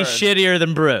Cheech to be Marin. shittier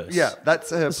than Bruce. Yeah, that's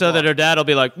her So plot. that her dad will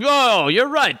be like, "Oh, you're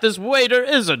right. This waiter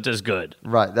isn't as good."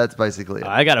 Right, that's basically it.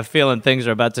 I got a feeling things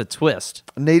are about to twist.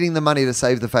 Needing the money to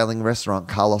save the failing restaurant,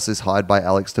 Carlos is hired by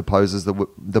Alex to pose as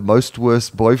the most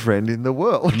worst boyfriend in the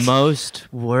world. Most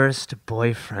worst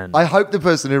boyfriend. I hope the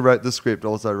person who wrote the script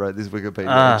also wrote this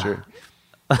Wikipedia entry.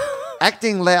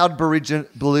 Acting loud, belligerent.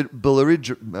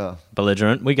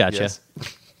 Belligerent. We got Yes.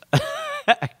 you.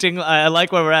 Acting. I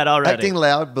like where we're at already. Acting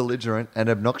loud, belligerent, and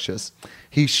obnoxious,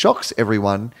 he shocks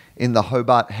everyone in the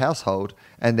Hobart household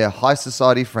and their high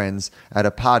society friends at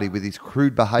a party with his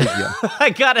crude behavior,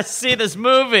 I gotta see this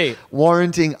movie.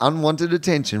 warranting unwanted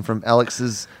attention from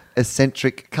Alex's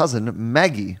eccentric cousin,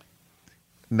 Maggie,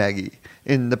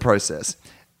 in the process.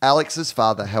 Alex's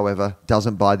father, however,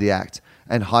 doesn't buy the act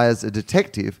and hires a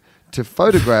detective to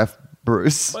photograph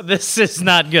Bruce This is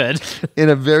not good. in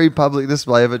a very public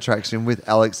display of attraction with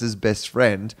Alex's best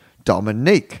friend,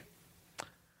 Dominique.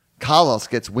 Carlos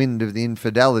gets wind of the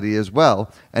infidelity as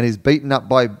well and is beaten up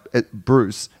by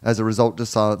Bruce as a result to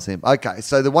silence him. Okay,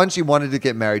 so the one she wanted to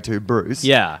get married to, Bruce,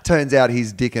 Yeah. turns out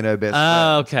he's dicking her best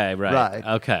Oh, friend. okay, right.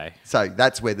 Okay. So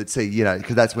that's where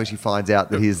because that's where she finds out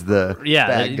that he's the Yeah,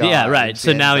 bad guy. yeah, right. and she So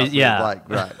ends now up he's- with yeah. Blake.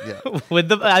 Right, yeah.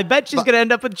 With I bet she's gonna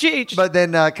end up with Cheech. But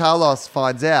then Carlos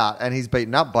finds out and he's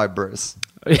beaten up by Bruce.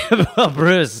 Well,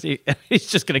 Bruce, he's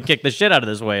just gonna kick the shit out of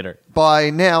this waiter.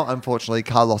 By now, unfortunately,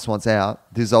 Carlos wants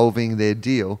out, dissolving their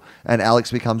deal, and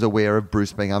Alex becomes aware of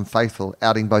Bruce being unfaithful,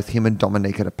 outing both him and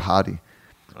Dominique at a party.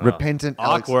 Repentant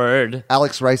Awkward.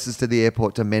 Alex races to the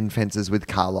airport to mend fences with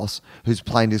Carlos, whose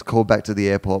plane is called back to the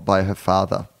airport by her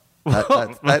father.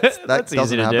 That That's doesn't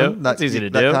easy to happen. do. That's easy to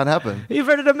do. That can't happen. You've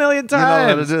heard it a million You're not allowed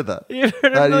to times. do that. You've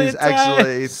heard it a That million is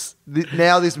actually times.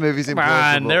 now this movie's Come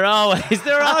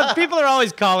implausible. on, people are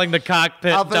always calling the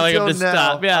cockpit, Up telling him until to now,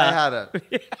 stop. Yeah. I had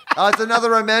it. Oh, it's another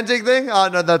romantic thing? Oh,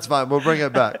 no, that's fine. We'll bring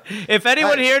it back. If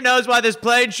anyone Hey. here knows why this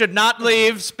plane should not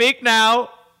leave, speak now.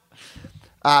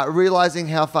 Realizing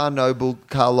how far noble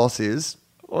Carlos is,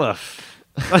 Ugh.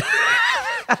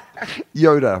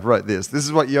 Yoda wrote this. This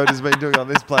is what Yoda's been doing on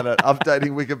this planet,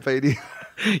 updating Wikipedia.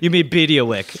 You mean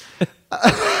Pediawick?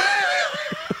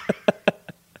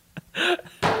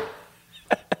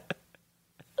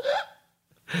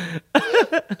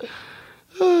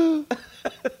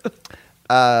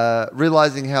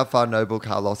 Realizing how far noble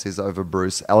Carlos is over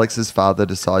Bruce, Alex's father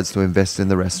decides to invest in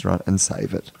the restaurant and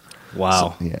save it.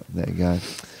 Wow. So, yeah, there you go.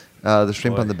 The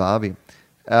shrimp on the Barbie.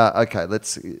 Okay,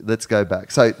 let's go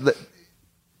back. So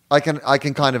I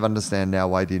can kind of understand now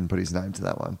why he didn't put his name to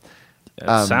that one. It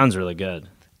sounds really good.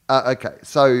 Okay,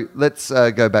 so let's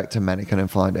go back to Mannequin and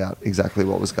find out exactly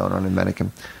what was going on in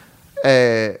Mannequin.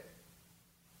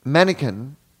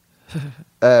 Mannequin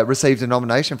received a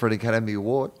nomination for an Academy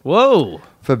Award Whoa.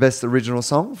 for Best Original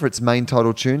Song for its main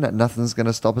title tune, Nothing's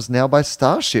Gonna Stop Us Now by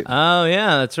Starship. Oh,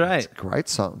 yeah, that's right. Great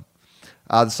song.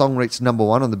 The song reached number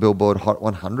 1 on the Billboard Hot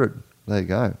 100. There you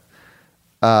go.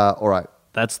 All right,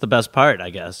 That's the best part, I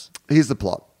guess. here's the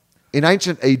plot. In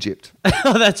ancient Egypt.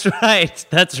 Oh, that's right.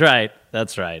 That's right.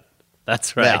 That's right.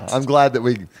 That's right. Now, I'm glad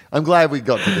we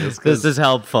got to this. 'cause This is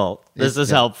helpful. This is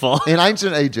yeah. helpful. In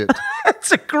ancient Egypt,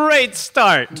 It's a great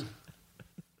start.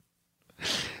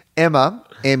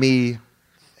 Emmy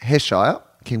Heshire,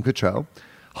 Kim Cattrall,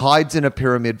 hides in a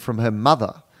pyramid from her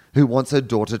mother, who wants her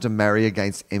daughter to marry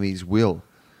against Emmy's will.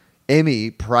 Emmy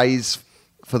prays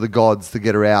for the gods to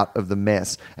get her out of the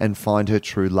mess and find her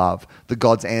true love. The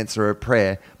gods answer her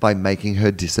prayer by making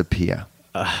her disappear.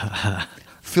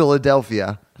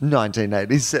 Philadelphia,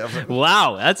 1987.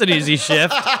 Wow, that's an easy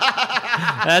shift.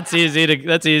 That's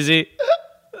easy.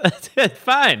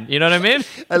 Fine. You know what I mean?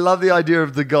 I love the idea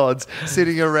of the gods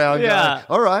sitting around Yeah. going,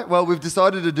 all right, well, we've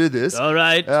decided to do this. All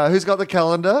right. Who's got the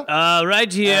calendar?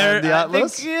 Right here. And the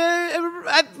Atlas?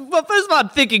 Well, first of all, I'm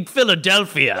thinking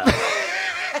Philadelphia.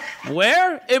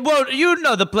 Where? It won't. You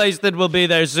know the place that will be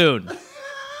there soon.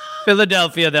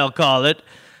 Philadelphia, they'll call it.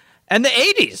 And the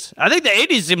 80s. I think the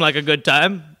 80s seem like a good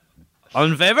time. All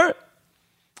in favor?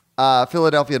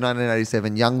 Philadelphia,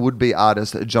 1987. Young would-be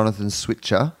artist Jonathan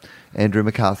Switcher, Andrew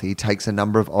McCarthy, takes a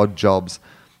number of odd jobs.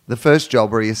 The first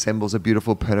job where he assembles a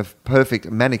beautiful, perfect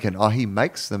mannequin. Oh, he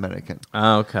makes the mannequin.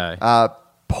 Oh, okay.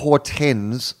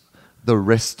 Portends the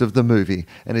rest of the movie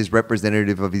and is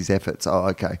representative of his efforts. Oh,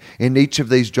 okay. In each of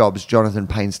these jobs, Jonathan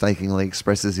painstakingly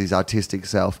expresses his artistic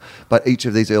self, but each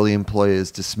of these early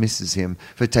employers dismisses him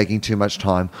for taking too much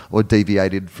time or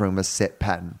deviated from a set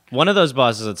pattern. One of those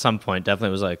bosses at some point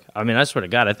definitely was like, I mean, I swear to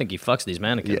God, I think he fucks these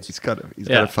mannequins. Yeah, he's got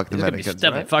to fuck the mannequins. He's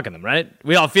definitely right? fucking them, right?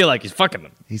 We all feel like he's fucking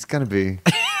them. He's going to be...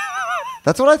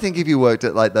 That's what I think if you worked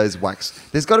at like those wax.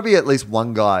 There's got to be at least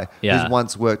one guy who's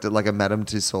once worked at like a Madame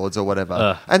Tussauds or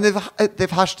whatever. And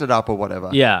they've hushed it up or whatever.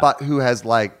 Yeah. But who has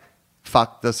like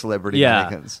fucked the celebrity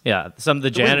mannequins. Yeah. Some of the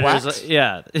we janitors. wax?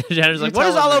 The janitor's like, what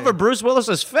is telling all me? over Bruce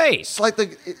Willis's face? It's like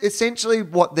essentially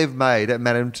what they've made at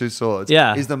Madame Tussauds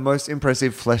is the most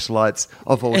impressive fleshlights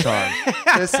of all time.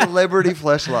 They're celebrity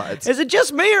fleshlights. Is it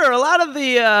just me or a lot of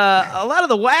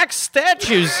the wax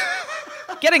statues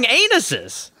getting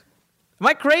anuses? Am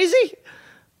I crazy?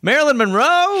 Marilyn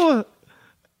Monroe?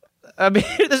 I mean,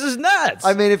 this is nuts.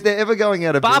 I mean, if they're ever going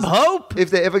out of Bob business, Hope?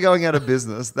 if they're ever going out of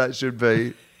business, that should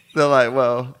be. They're like,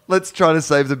 well, let's try to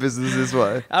save the business this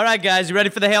way. All right, guys, you ready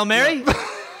for the Hail Mary?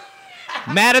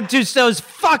 Madame Tussauds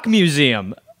Fuck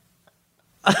Museum.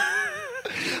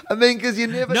 I mean, because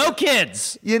No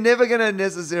kids. You're never going to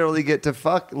necessarily get to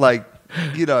fuck, like,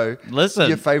 Listen.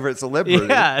 your favorite celebrity.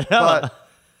 Yeah, no. But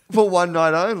for one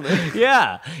night only.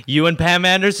 Yeah. You and Pam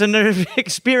Anderson are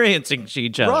experiencing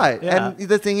each other. Right. Yeah. And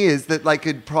the thing is that, like,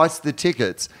 could price the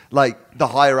tickets, like, the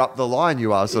higher up the line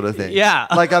you are sort of thing. Yeah.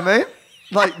 Like, I mean...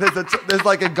 Like, there's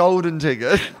like a golden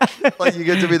ticket. Like, you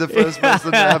get to be the first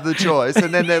person to have the choice.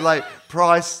 And then they're, like,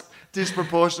 priced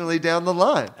disproportionately down the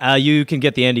line. You can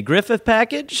get the Andy Griffith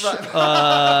package.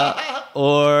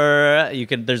 Or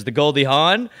there's the Goldie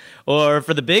Hawn. Or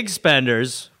for the big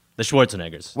spenders, the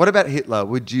Schwarzeneggers. What about Hitler?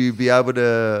 Would you be able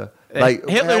to... Like,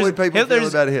 how would people feel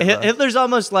about Hitler? Hitler's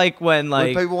almost like when,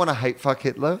 like... Would people want to hate fuck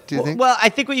Hitler, do you think? Well, I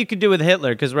think what you could do with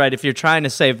Hitler, because, right, if you're trying to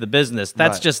save the business,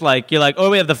 that's just like, you're like,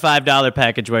 we have the $5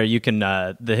 package where you can,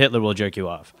 the Hitler will jerk you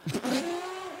off.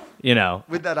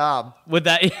 With that arm. With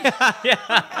that,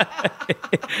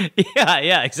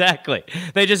 yeah, exactly.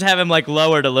 They just have him, like,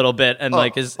 lowered a little bit and,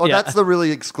 That's the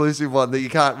really exclusive one that you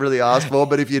can't really ask for,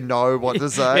 but if you know what to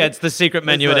say. Yeah, it's the secret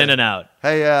menu at In-N-Out.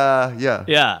 Hey, yeah.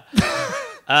 Yeah.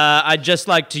 I'd just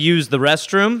like to use the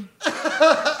restroom.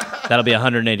 That'll be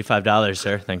 $185,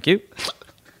 sir. Thank you.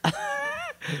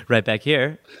 Right back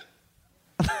here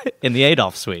in the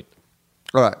Adolf suite.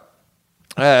 All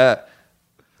right.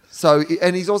 So,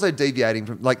 and he's also deviating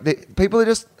from, like, people are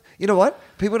just, you know what?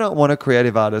 People don't want a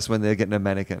creative artist when they're getting a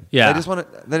mannequin. Yeah.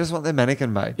 They just want their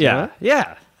mannequin made. Yeah. You know?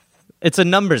 Yeah. It's a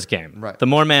numbers game. Right. The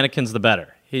more mannequins, the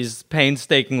better. He's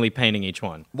painstakingly painting each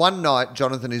one. One night,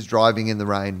 Jonathan is driving in the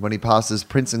rain when he passes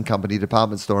Prince & Company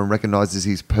department store and recognizes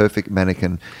his perfect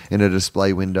mannequin in a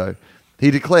display window. He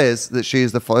declares that she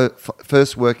is the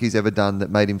first work he's ever done that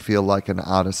made him feel like an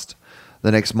artist.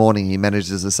 The next morning, he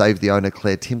manages to save the owner,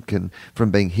 Claire Timken, from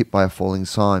being hit by a falling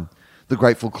sign. The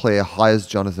grateful Claire hires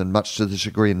Jonathan, much to the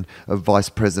chagrin of Vice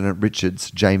President Richards,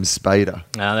 James Spader.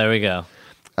 Ah, there we go.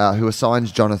 Who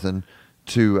assigns Jonathan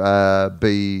to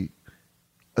be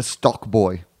a stock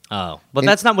boy. Oh, but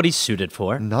that's not what he's suited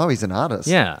for. No, he's an artist.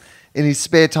 Yeah. In his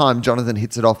spare time, Jonathan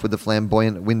hits it off with the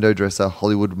flamboyant window dresser,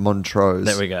 Hollywood Montrose.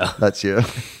 There we go. That's you.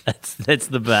 That's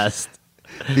the best.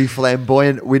 The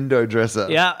flamboyant window dresser.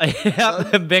 Yeah,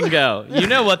 bingo. You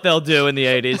know what they'll do in the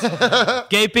 80s.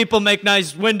 Gay people make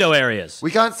nice window areas.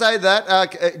 We can't say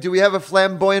that. Do we have a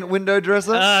flamboyant window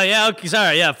dresser? Yeah, okay,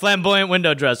 sorry. Yeah, flamboyant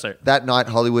window dresser. That night,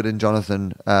 Hollywood and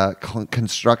Jonathan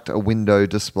construct a window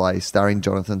display starring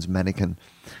Jonathan's mannequin.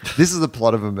 This is the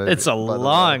plot of a movie. It's a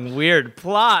long, weird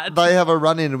plot. They have a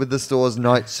run-in with the store's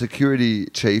night security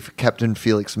chief, Captain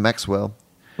Felix Maxwell,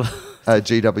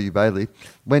 G.W. Bailey.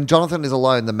 When Jonathan is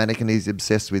alone, the mannequin he's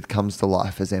obsessed with comes to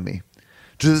life as Emmy.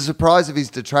 To the surprise of his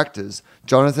detractors,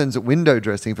 Jonathan's window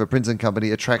dressing for Prince &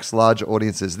 Company attracts large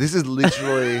audiences. This is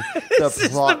literally the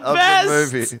plot of the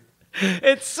movie.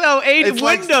 It's so 80s It's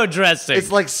like- window dressing.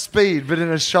 It's like Speed, but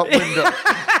in a shop window.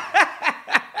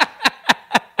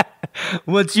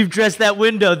 Once you've dressed that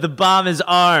window, the bomb is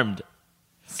armed.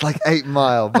 It's like 8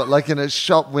 Mile, but like in a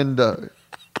shop window.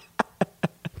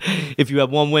 If you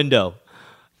have one window,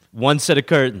 one set of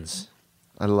curtains.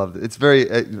 I love it. It's very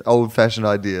old-fashioned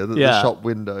idea, the shop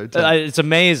window. It's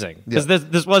amazing. Because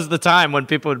this was the time when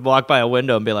people would walk by a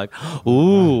window and be like,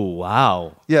 ooh,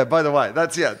 wow. Yeah, by the way,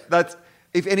 that's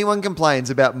if anyone complains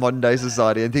about modern day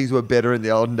society and things were better in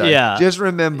the olden days, just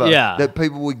remember that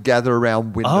people would gather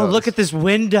around windows. Oh, look at this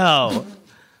window.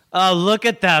 Oh, look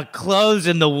at the clothes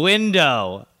in the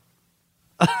window.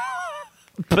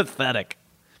 Pathetic.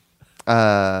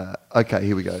 Okay,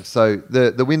 here we go. So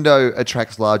the window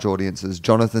attracts large audiences.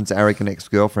 Jonathan's arrogant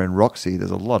ex-girlfriend, Roxy,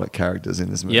 there's a lot of characters in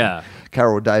this movie. Yeah.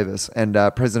 Carol Davis and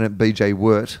President B.J.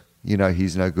 Wirt, you know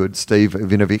he's no good, Steve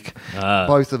Vinovic,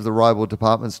 both of the rival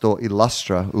department store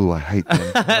Illustra. Ooh, I hate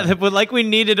them. Like we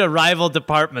needed a rival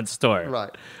department store. Right.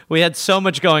 We had so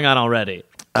much going on already.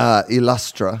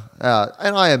 Illustra.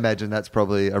 And I imagine that's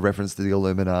probably a reference to the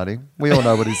Illuminati. We all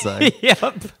know what he's saying.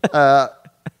 Yep.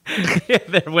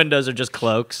 Their windows are just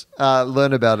cloaks.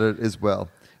 Learn about it as well.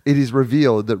 It is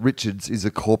revealed that Richards is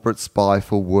a corporate spy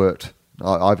for Wirt.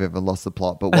 I've even lost the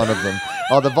plot, but one of them.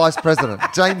 The vice president,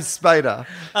 James Spader.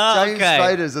 James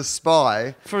Spader's a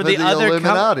spy for the other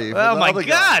Illuminati. Oh my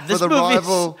God! This movie.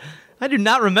 Rival. I do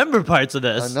not remember parts of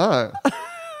this. I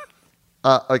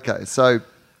know. Okay, so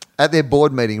at their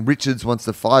board meeting, Richards wants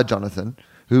to fire Jonathan,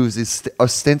 who is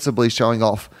ostensibly showing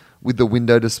off with the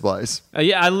window displays.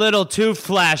 Yeah, a little too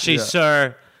flashy,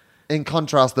 sir. In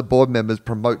contrast, the board members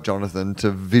promote Jonathan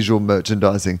to visual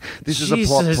merchandising. This is a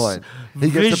plot point. He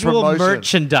gets visual a promotion.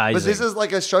 Merchandising. But this is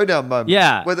like a showdown moment.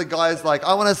 Yeah. Where the guy is like,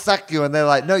 I want to sack you. And they're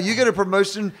like, no, you get a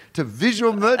promotion to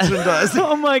visual merchandising.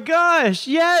 Oh my gosh,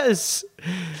 yes.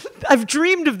 I've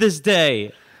dreamed of this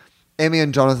day. Emmy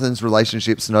and Jonathan's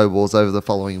relationship snowballs over the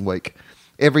following week.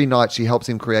 Every night she helps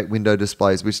him create window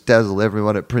displays which dazzle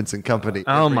everyone at Prince & Company.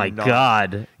 Oh my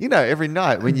God. You know, every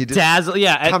night when you just dazzle,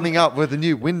 coming up with a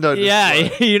new window display.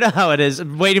 Yeah, you know how it is.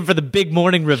 Waiting for the big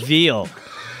morning reveal.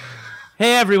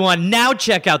 Hey everyone, now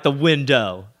check out the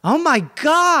window. Oh my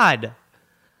God.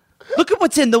 Look at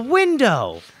what's in the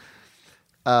window.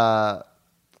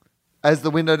 As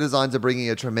the window designs are bringing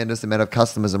a tremendous amount of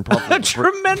customers and profit. A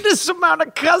tremendous amount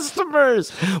of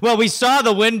customers. Well, we saw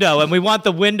the window, and we want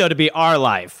the window to be our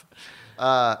life.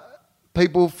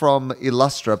 People from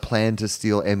Illustra plan to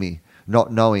steal Emmy,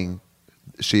 not knowing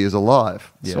she is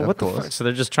alive. Yeah, so what the fuck? So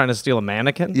they're just trying to steal a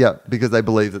mannequin? Yeah, because they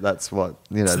believe that that's what,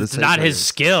 you know. It's not his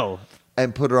skill.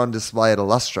 And put her on display at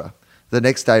Illustra. The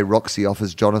next day, Roxy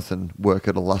offers Jonathan work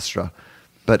at Illustra,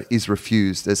 but is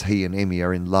refused as he and Emmy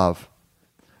are in love.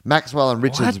 Maxwell and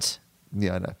Richards. What?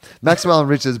 Yeah, I know. Maxwell and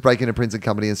Richards break into Prince &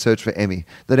 Company and search for Emmy.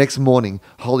 The next morning,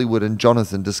 Hollywood and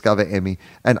Jonathan discover Emmy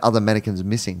and other mannequins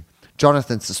missing.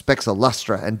 Jonathan suspects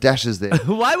Illustra and dashes there.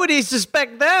 Why would he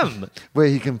suspect them? Where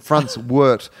he confronts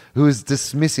Wirt, who is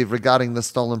dismissive regarding the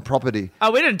stolen property. Oh,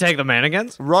 we didn't take the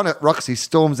mannequins. Roxy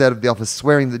storms out of the office,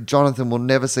 swearing that Jonathan will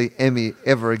never see Emmy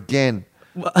ever again.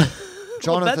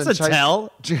 Jonathan that's a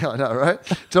tell. Yeah, I know, right?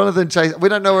 Jonathan Chase. We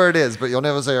don't know where it is, but you'll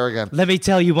never see her again. Let me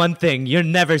tell you one thing. You'll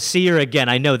never see her again.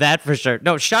 I know that for sure.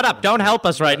 No, shut up. Don't help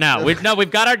us right now. We've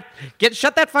got our...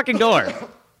 Shut that fucking door.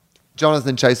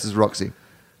 Jonathan chases Roxy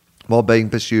while being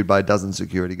pursued by a dozen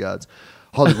security guards.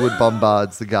 Hollywood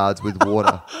bombards the guards with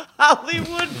water.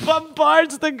 Hollywood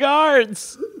bombards the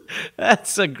guards.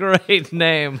 That's a great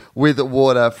name. With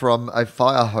water from a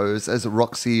fire hose as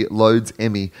Roxy loads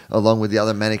Emmy along with the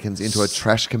other mannequins into a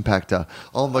trash compactor.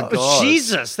 Oh my God.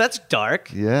 Jesus, that's dark.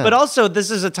 Yeah. But also,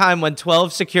 this is a time when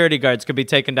 12 security guards could be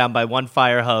taken down by one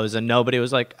fire hose and nobody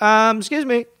was like, excuse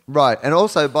me. Right. And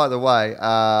also, by the way,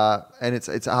 and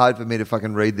it's hard for me to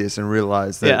fucking read this and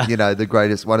realize that, you know,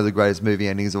 one of the greatest movie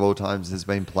endings of all times has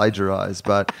been plagiarized,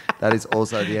 but that is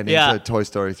also the ending to Toy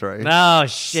Story 3. Oh,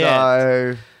 shit.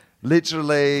 So...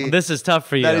 literally, this is tough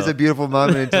for you. That is a beautiful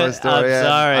moment in Toy Story. I'm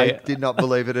sorry. I did not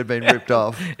believe it had been ripped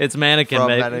off. It's Mannequin,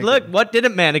 baby. Look, what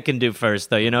didn't Mannequin do first,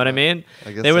 though? You know what I mean?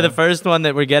 I guess they were so. the first one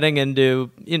that were getting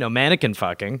into, mannequin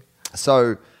fucking.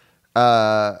 So,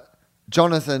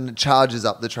 Jonathan charges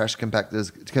up the trash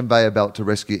compactor's conveyor belt to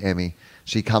rescue Emmy.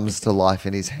 She comes to life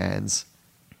in his hands.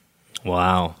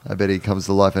 Wow. I bet he comes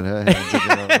to life in her hands. If you know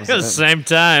what I'm At the saying. same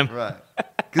time. Right.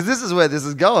 Because this is where this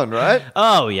is going, right?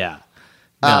 Oh, yeah.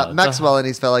 No, Maxwell and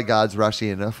his fellow guards rush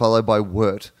in, followed by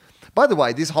Wirt. By the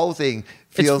way, this whole thing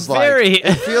feels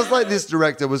it feels like this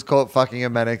director was caught fucking a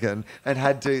mannequin and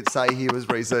had to say he was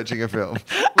researching a film.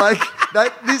 Like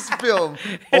this film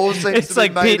all seems to be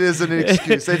made as an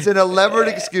excuse. It's an elaborate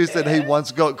excuse that he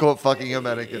once got caught fucking a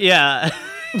mannequin. Yeah.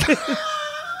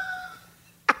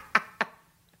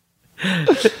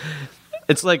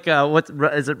 It's like what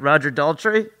is it? Roger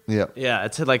Daltrey? Yeah. Yeah.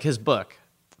 It's like his book.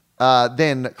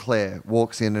 Then Claire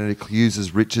walks in and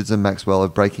accuses Richards and Maxwell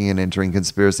of breaking and entering,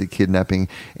 conspiracy, kidnapping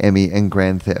Emmy, and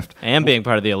grand theft. And being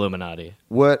part of the Illuminati.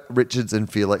 Wirt, Richards, and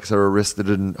Felix are arrested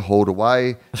and hauled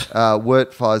away.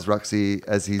 Wirt fires Roxy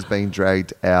as he's being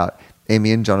dragged out.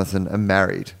 Emmy and Jonathan are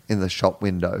married in the shop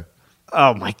window.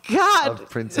 Oh my God.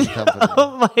 Of Prince & Company.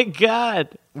 Oh my God.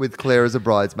 With Claire as a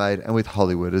bridesmaid and with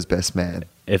Hollywood as best man.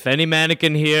 If any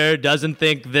mannequin here doesn't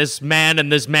think this man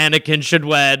and this mannequin should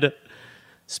wed,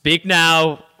 Speak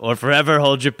now or forever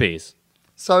hold your peace.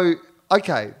 So,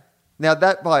 okay. Now,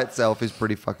 that by itself is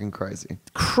pretty fucking crazy.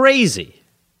 Crazy.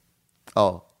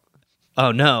 Oh,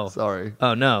 no. sorry.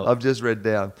 Oh, no. I've just read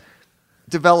down.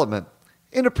 Development.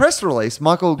 In a press release,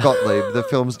 Michael Gottlieb, the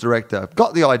film's director,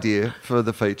 got the idea for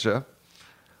the feature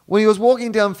when he was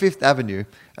walking down Fifth Avenue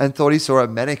and thought he saw a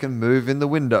mannequin move in the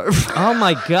window. Oh,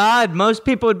 my God. Most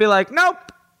people would be like,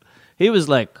 nope. He was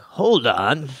like, hold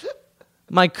on.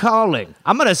 My calling.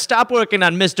 I'm going to stop working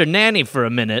on Mr. Nanny for a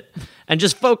minute and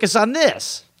just focus on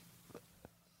this.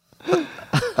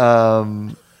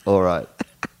 All right.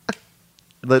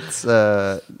 Let's.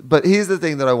 But here's the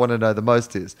thing that I want to know the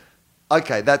most is,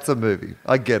 okay, that's a movie.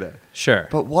 I get it. Sure.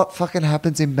 But what fucking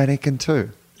happens in Mannequin 2?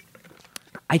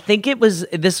 I think it was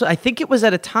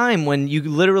at a time when you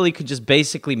literally could just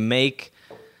basically make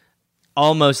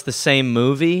almost the same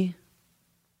movie.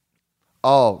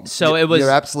 Oh, So it was-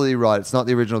 You're absolutely right. It's not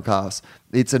the original cast.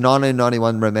 It's a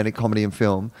 1991 romantic comedy and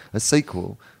film, a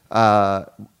sequel.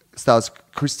 Stars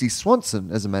Christy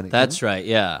Swanson as a mannequin. That's right,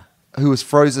 yeah. Who was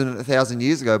frozen 1,000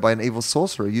 years ago by an evil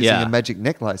sorcerer using Yeah. a magic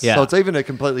necklace. Yeah. So it's even a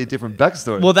completely different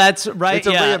backstory. Well, that's right. It's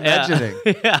a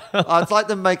reimagining. Yeah. It's like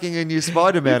them making a new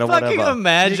Spider-Man or fucking whatever.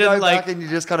 imagine, you go like- back and you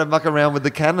just kind of muck around with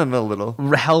the canon a little.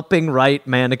 Helping write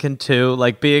Mannequin 2,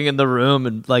 like being in the room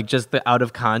and like just the out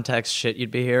of context shit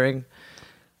you'd be hearing.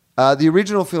 The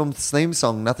original film's theme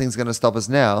song, Nothing's Gonna Stop Us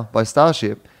Now, by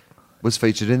Starship, was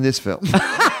featured in this film.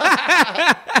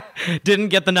 Didn't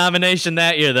get the nomination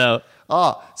that year, though.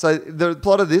 So the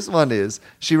plot of this one is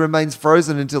she remains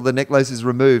frozen until the necklace is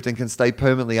removed and can stay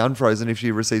permanently unfrozen if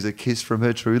she receives a kiss from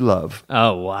her true love.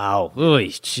 Oh, wow. Ooh,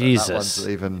 Jesus.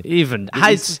 That one's even...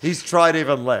 He's tried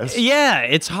even less. Yeah,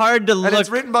 it's hard to look. And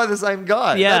it's written by the same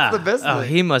guy. Yeah. That's the best thing.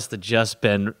 He must have just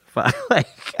been, like,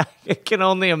 I can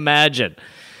only imagine.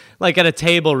 Like at a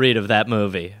table read of that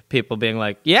movie, people being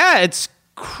like, yeah, it's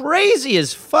crazy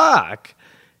as fuck.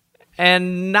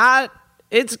 And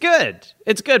it's good.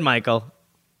 It's good, Michael.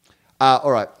 All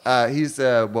right. Here's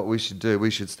what we should do. We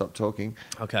should stop talking.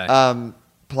 Okay.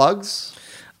 Plugs?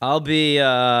 I'll be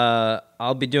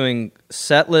doing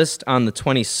set list on the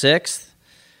 26th.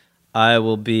 I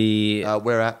will be.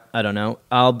 Where at? I don't know.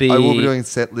 I will be doing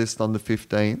set list on the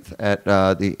 15th at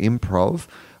the Improv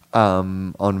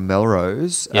on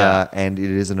Melrose. Yeah. And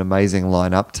it is an amazing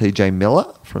lineup. TJ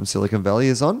Miller from Silicon Valley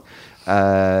is on.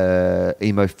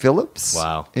 Emo Phillips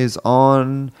is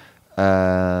on.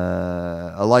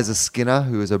 Eliza Skinner,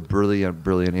 who is a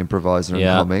brilliant improviser and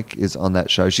comic, is on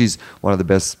that show. She's one of the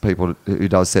best people who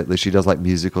does set list. She does like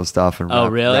musical stuff and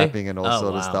rapping and all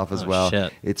sort of stuff as well.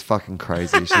 Shit. It's fucking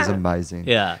crazy. She's amazing.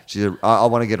 Yeah. I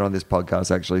want to get her on this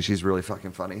podcast, actually. She's really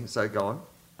fucking funny. So go on.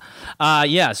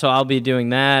 So I'll be doing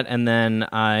that, and then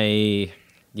I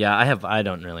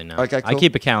don't really know. Okay, cool. I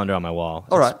keep a calendar on my wall.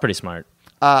 All It's right. pretty smart.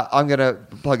 I'm going to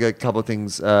plug a couple of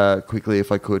things quickly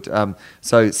if I could.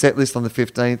 So set list on the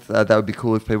 15th. That would be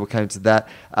cool if people came to that.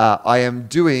 I am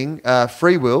doing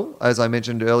Free Will, as I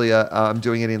mentioned earlier. I'm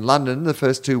doing it in London the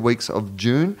first 2 weeks of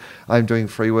June. I'm doing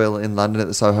Free Will in London at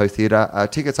the Soho Theatre.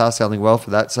 Tickets are selling well for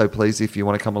that, so please, if you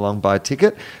want to come along, buy a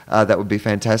ticket. That would be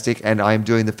fantastic. And I am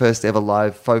doing the first ever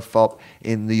live FOFOP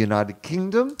in the United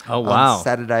Kingdom. Oh, wow. On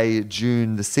Saturday,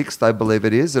 June the 6th, I believe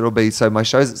it is. It'll be, so my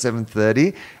show's at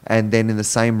 7:30, and then in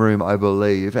the same room, I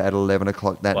believe, at 11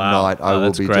 o'clock that night, I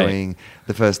will be doing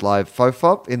the first live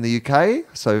FOFOP in the UK.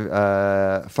 So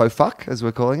FOFUC, as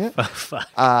we're calling it.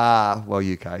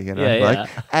 UK, you know. Yeah.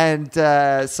 And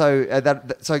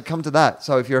so come to that.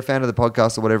 So if you're a fan of the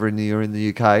podcast or whatever, and you're in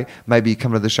the UK, maybe you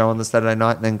come to the show on the Saturday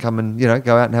night and then come and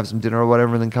go out and have some dinner or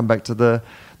whatever, and then come back to the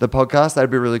podcast.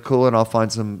 That'd be really cool, and I'll find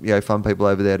some fun people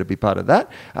over there to be part of that.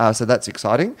 So that's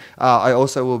exciting. I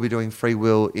also will be doing Free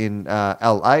Will in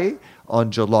LA on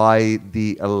July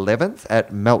the 11th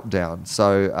at Meltdown.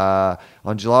 So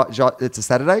on it's a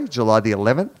Saturday, July the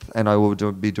 11th, and I will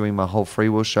be doing my whole Free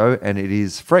Will show, and it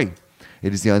is free.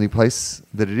 It is the only place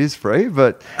that it is free,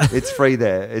 but it's free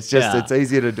there. It's just it's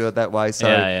easier to do it that way. So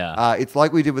it's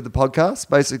like we did with the podcast,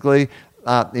 basically.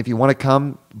 If you want to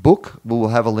come, book. We'll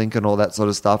have a link and all that sort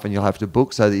of stuff, and you'll have to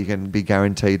book so that you can be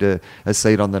guaranteed a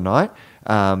seat on the night.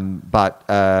 But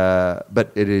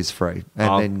it is free,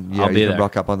 and then you can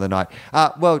rock up on the night.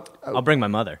 I'll bring my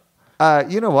mother.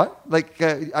 You know what? Like,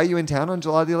 are you in town on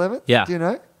July the 11th? Yeah. Do you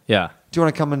know? Yeah. Do you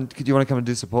want to come and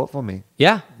do support for me?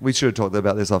 Yeah. We should have talked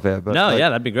about this off air, but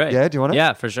that'd be great. Yeah, do you want to?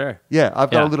 Yeah, for sure. Yeah, I've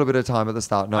got a little bit of time at the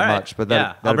start, not much, but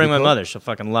I'll bring my mother. She'll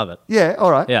fucking love it. Yeah,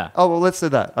 all right. Yeah. Oh well, let's do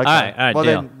that. Okay. All right, well,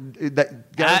 deal. And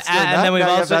then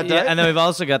we've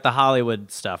also got the Hollywood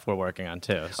stuff we're working on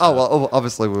too. So. Oh well,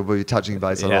 obviously we'll be touching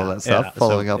base on all that stuff,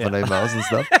 following up on emails and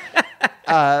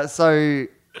stuff. So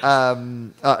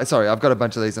Sorry, I've got a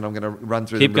bunch of these and I'm going to run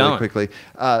through Keep them really going. quickly.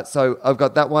 So I've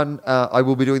got that one. I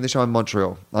will be doing the show in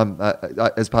Montreal.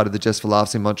 As part of the Just for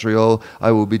Laughs in Montreal,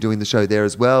 I will be doing the show there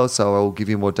as well. So I'll give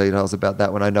you more details about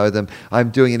that when I know them. I'm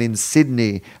doing it in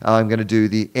Sydney. I'm going to do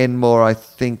the Enmore. I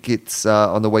think it's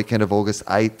on the weekend of August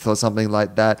 8th or something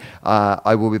like that.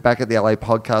 I will be back at the LA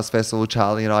Podcast Festival.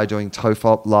 Charlie and I are doing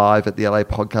TOFOP live at the LA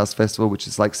Podcast Festival, which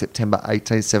is like September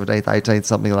 18th, 17th, 18th,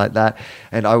 something like that.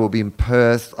 And I will be in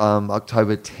Perth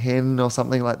October 10 or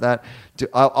something like that.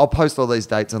 I'll post all these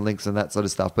dates and links and that sort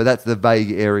of stuff, but that's the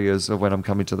vague areas of when I'm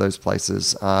coming to those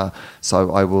places.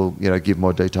 So I will, give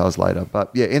more details later. But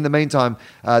yeah, in the meantime,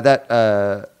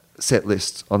 that set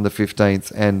list on the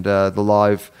 15th and the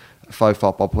live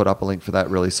FOFOP, I'll put up a link for that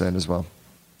really soon as well.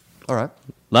 All right.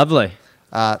 Lovely.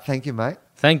 Thank you, mate.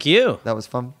 Thank you. That was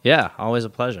fun. Yeah, always a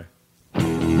pleasure.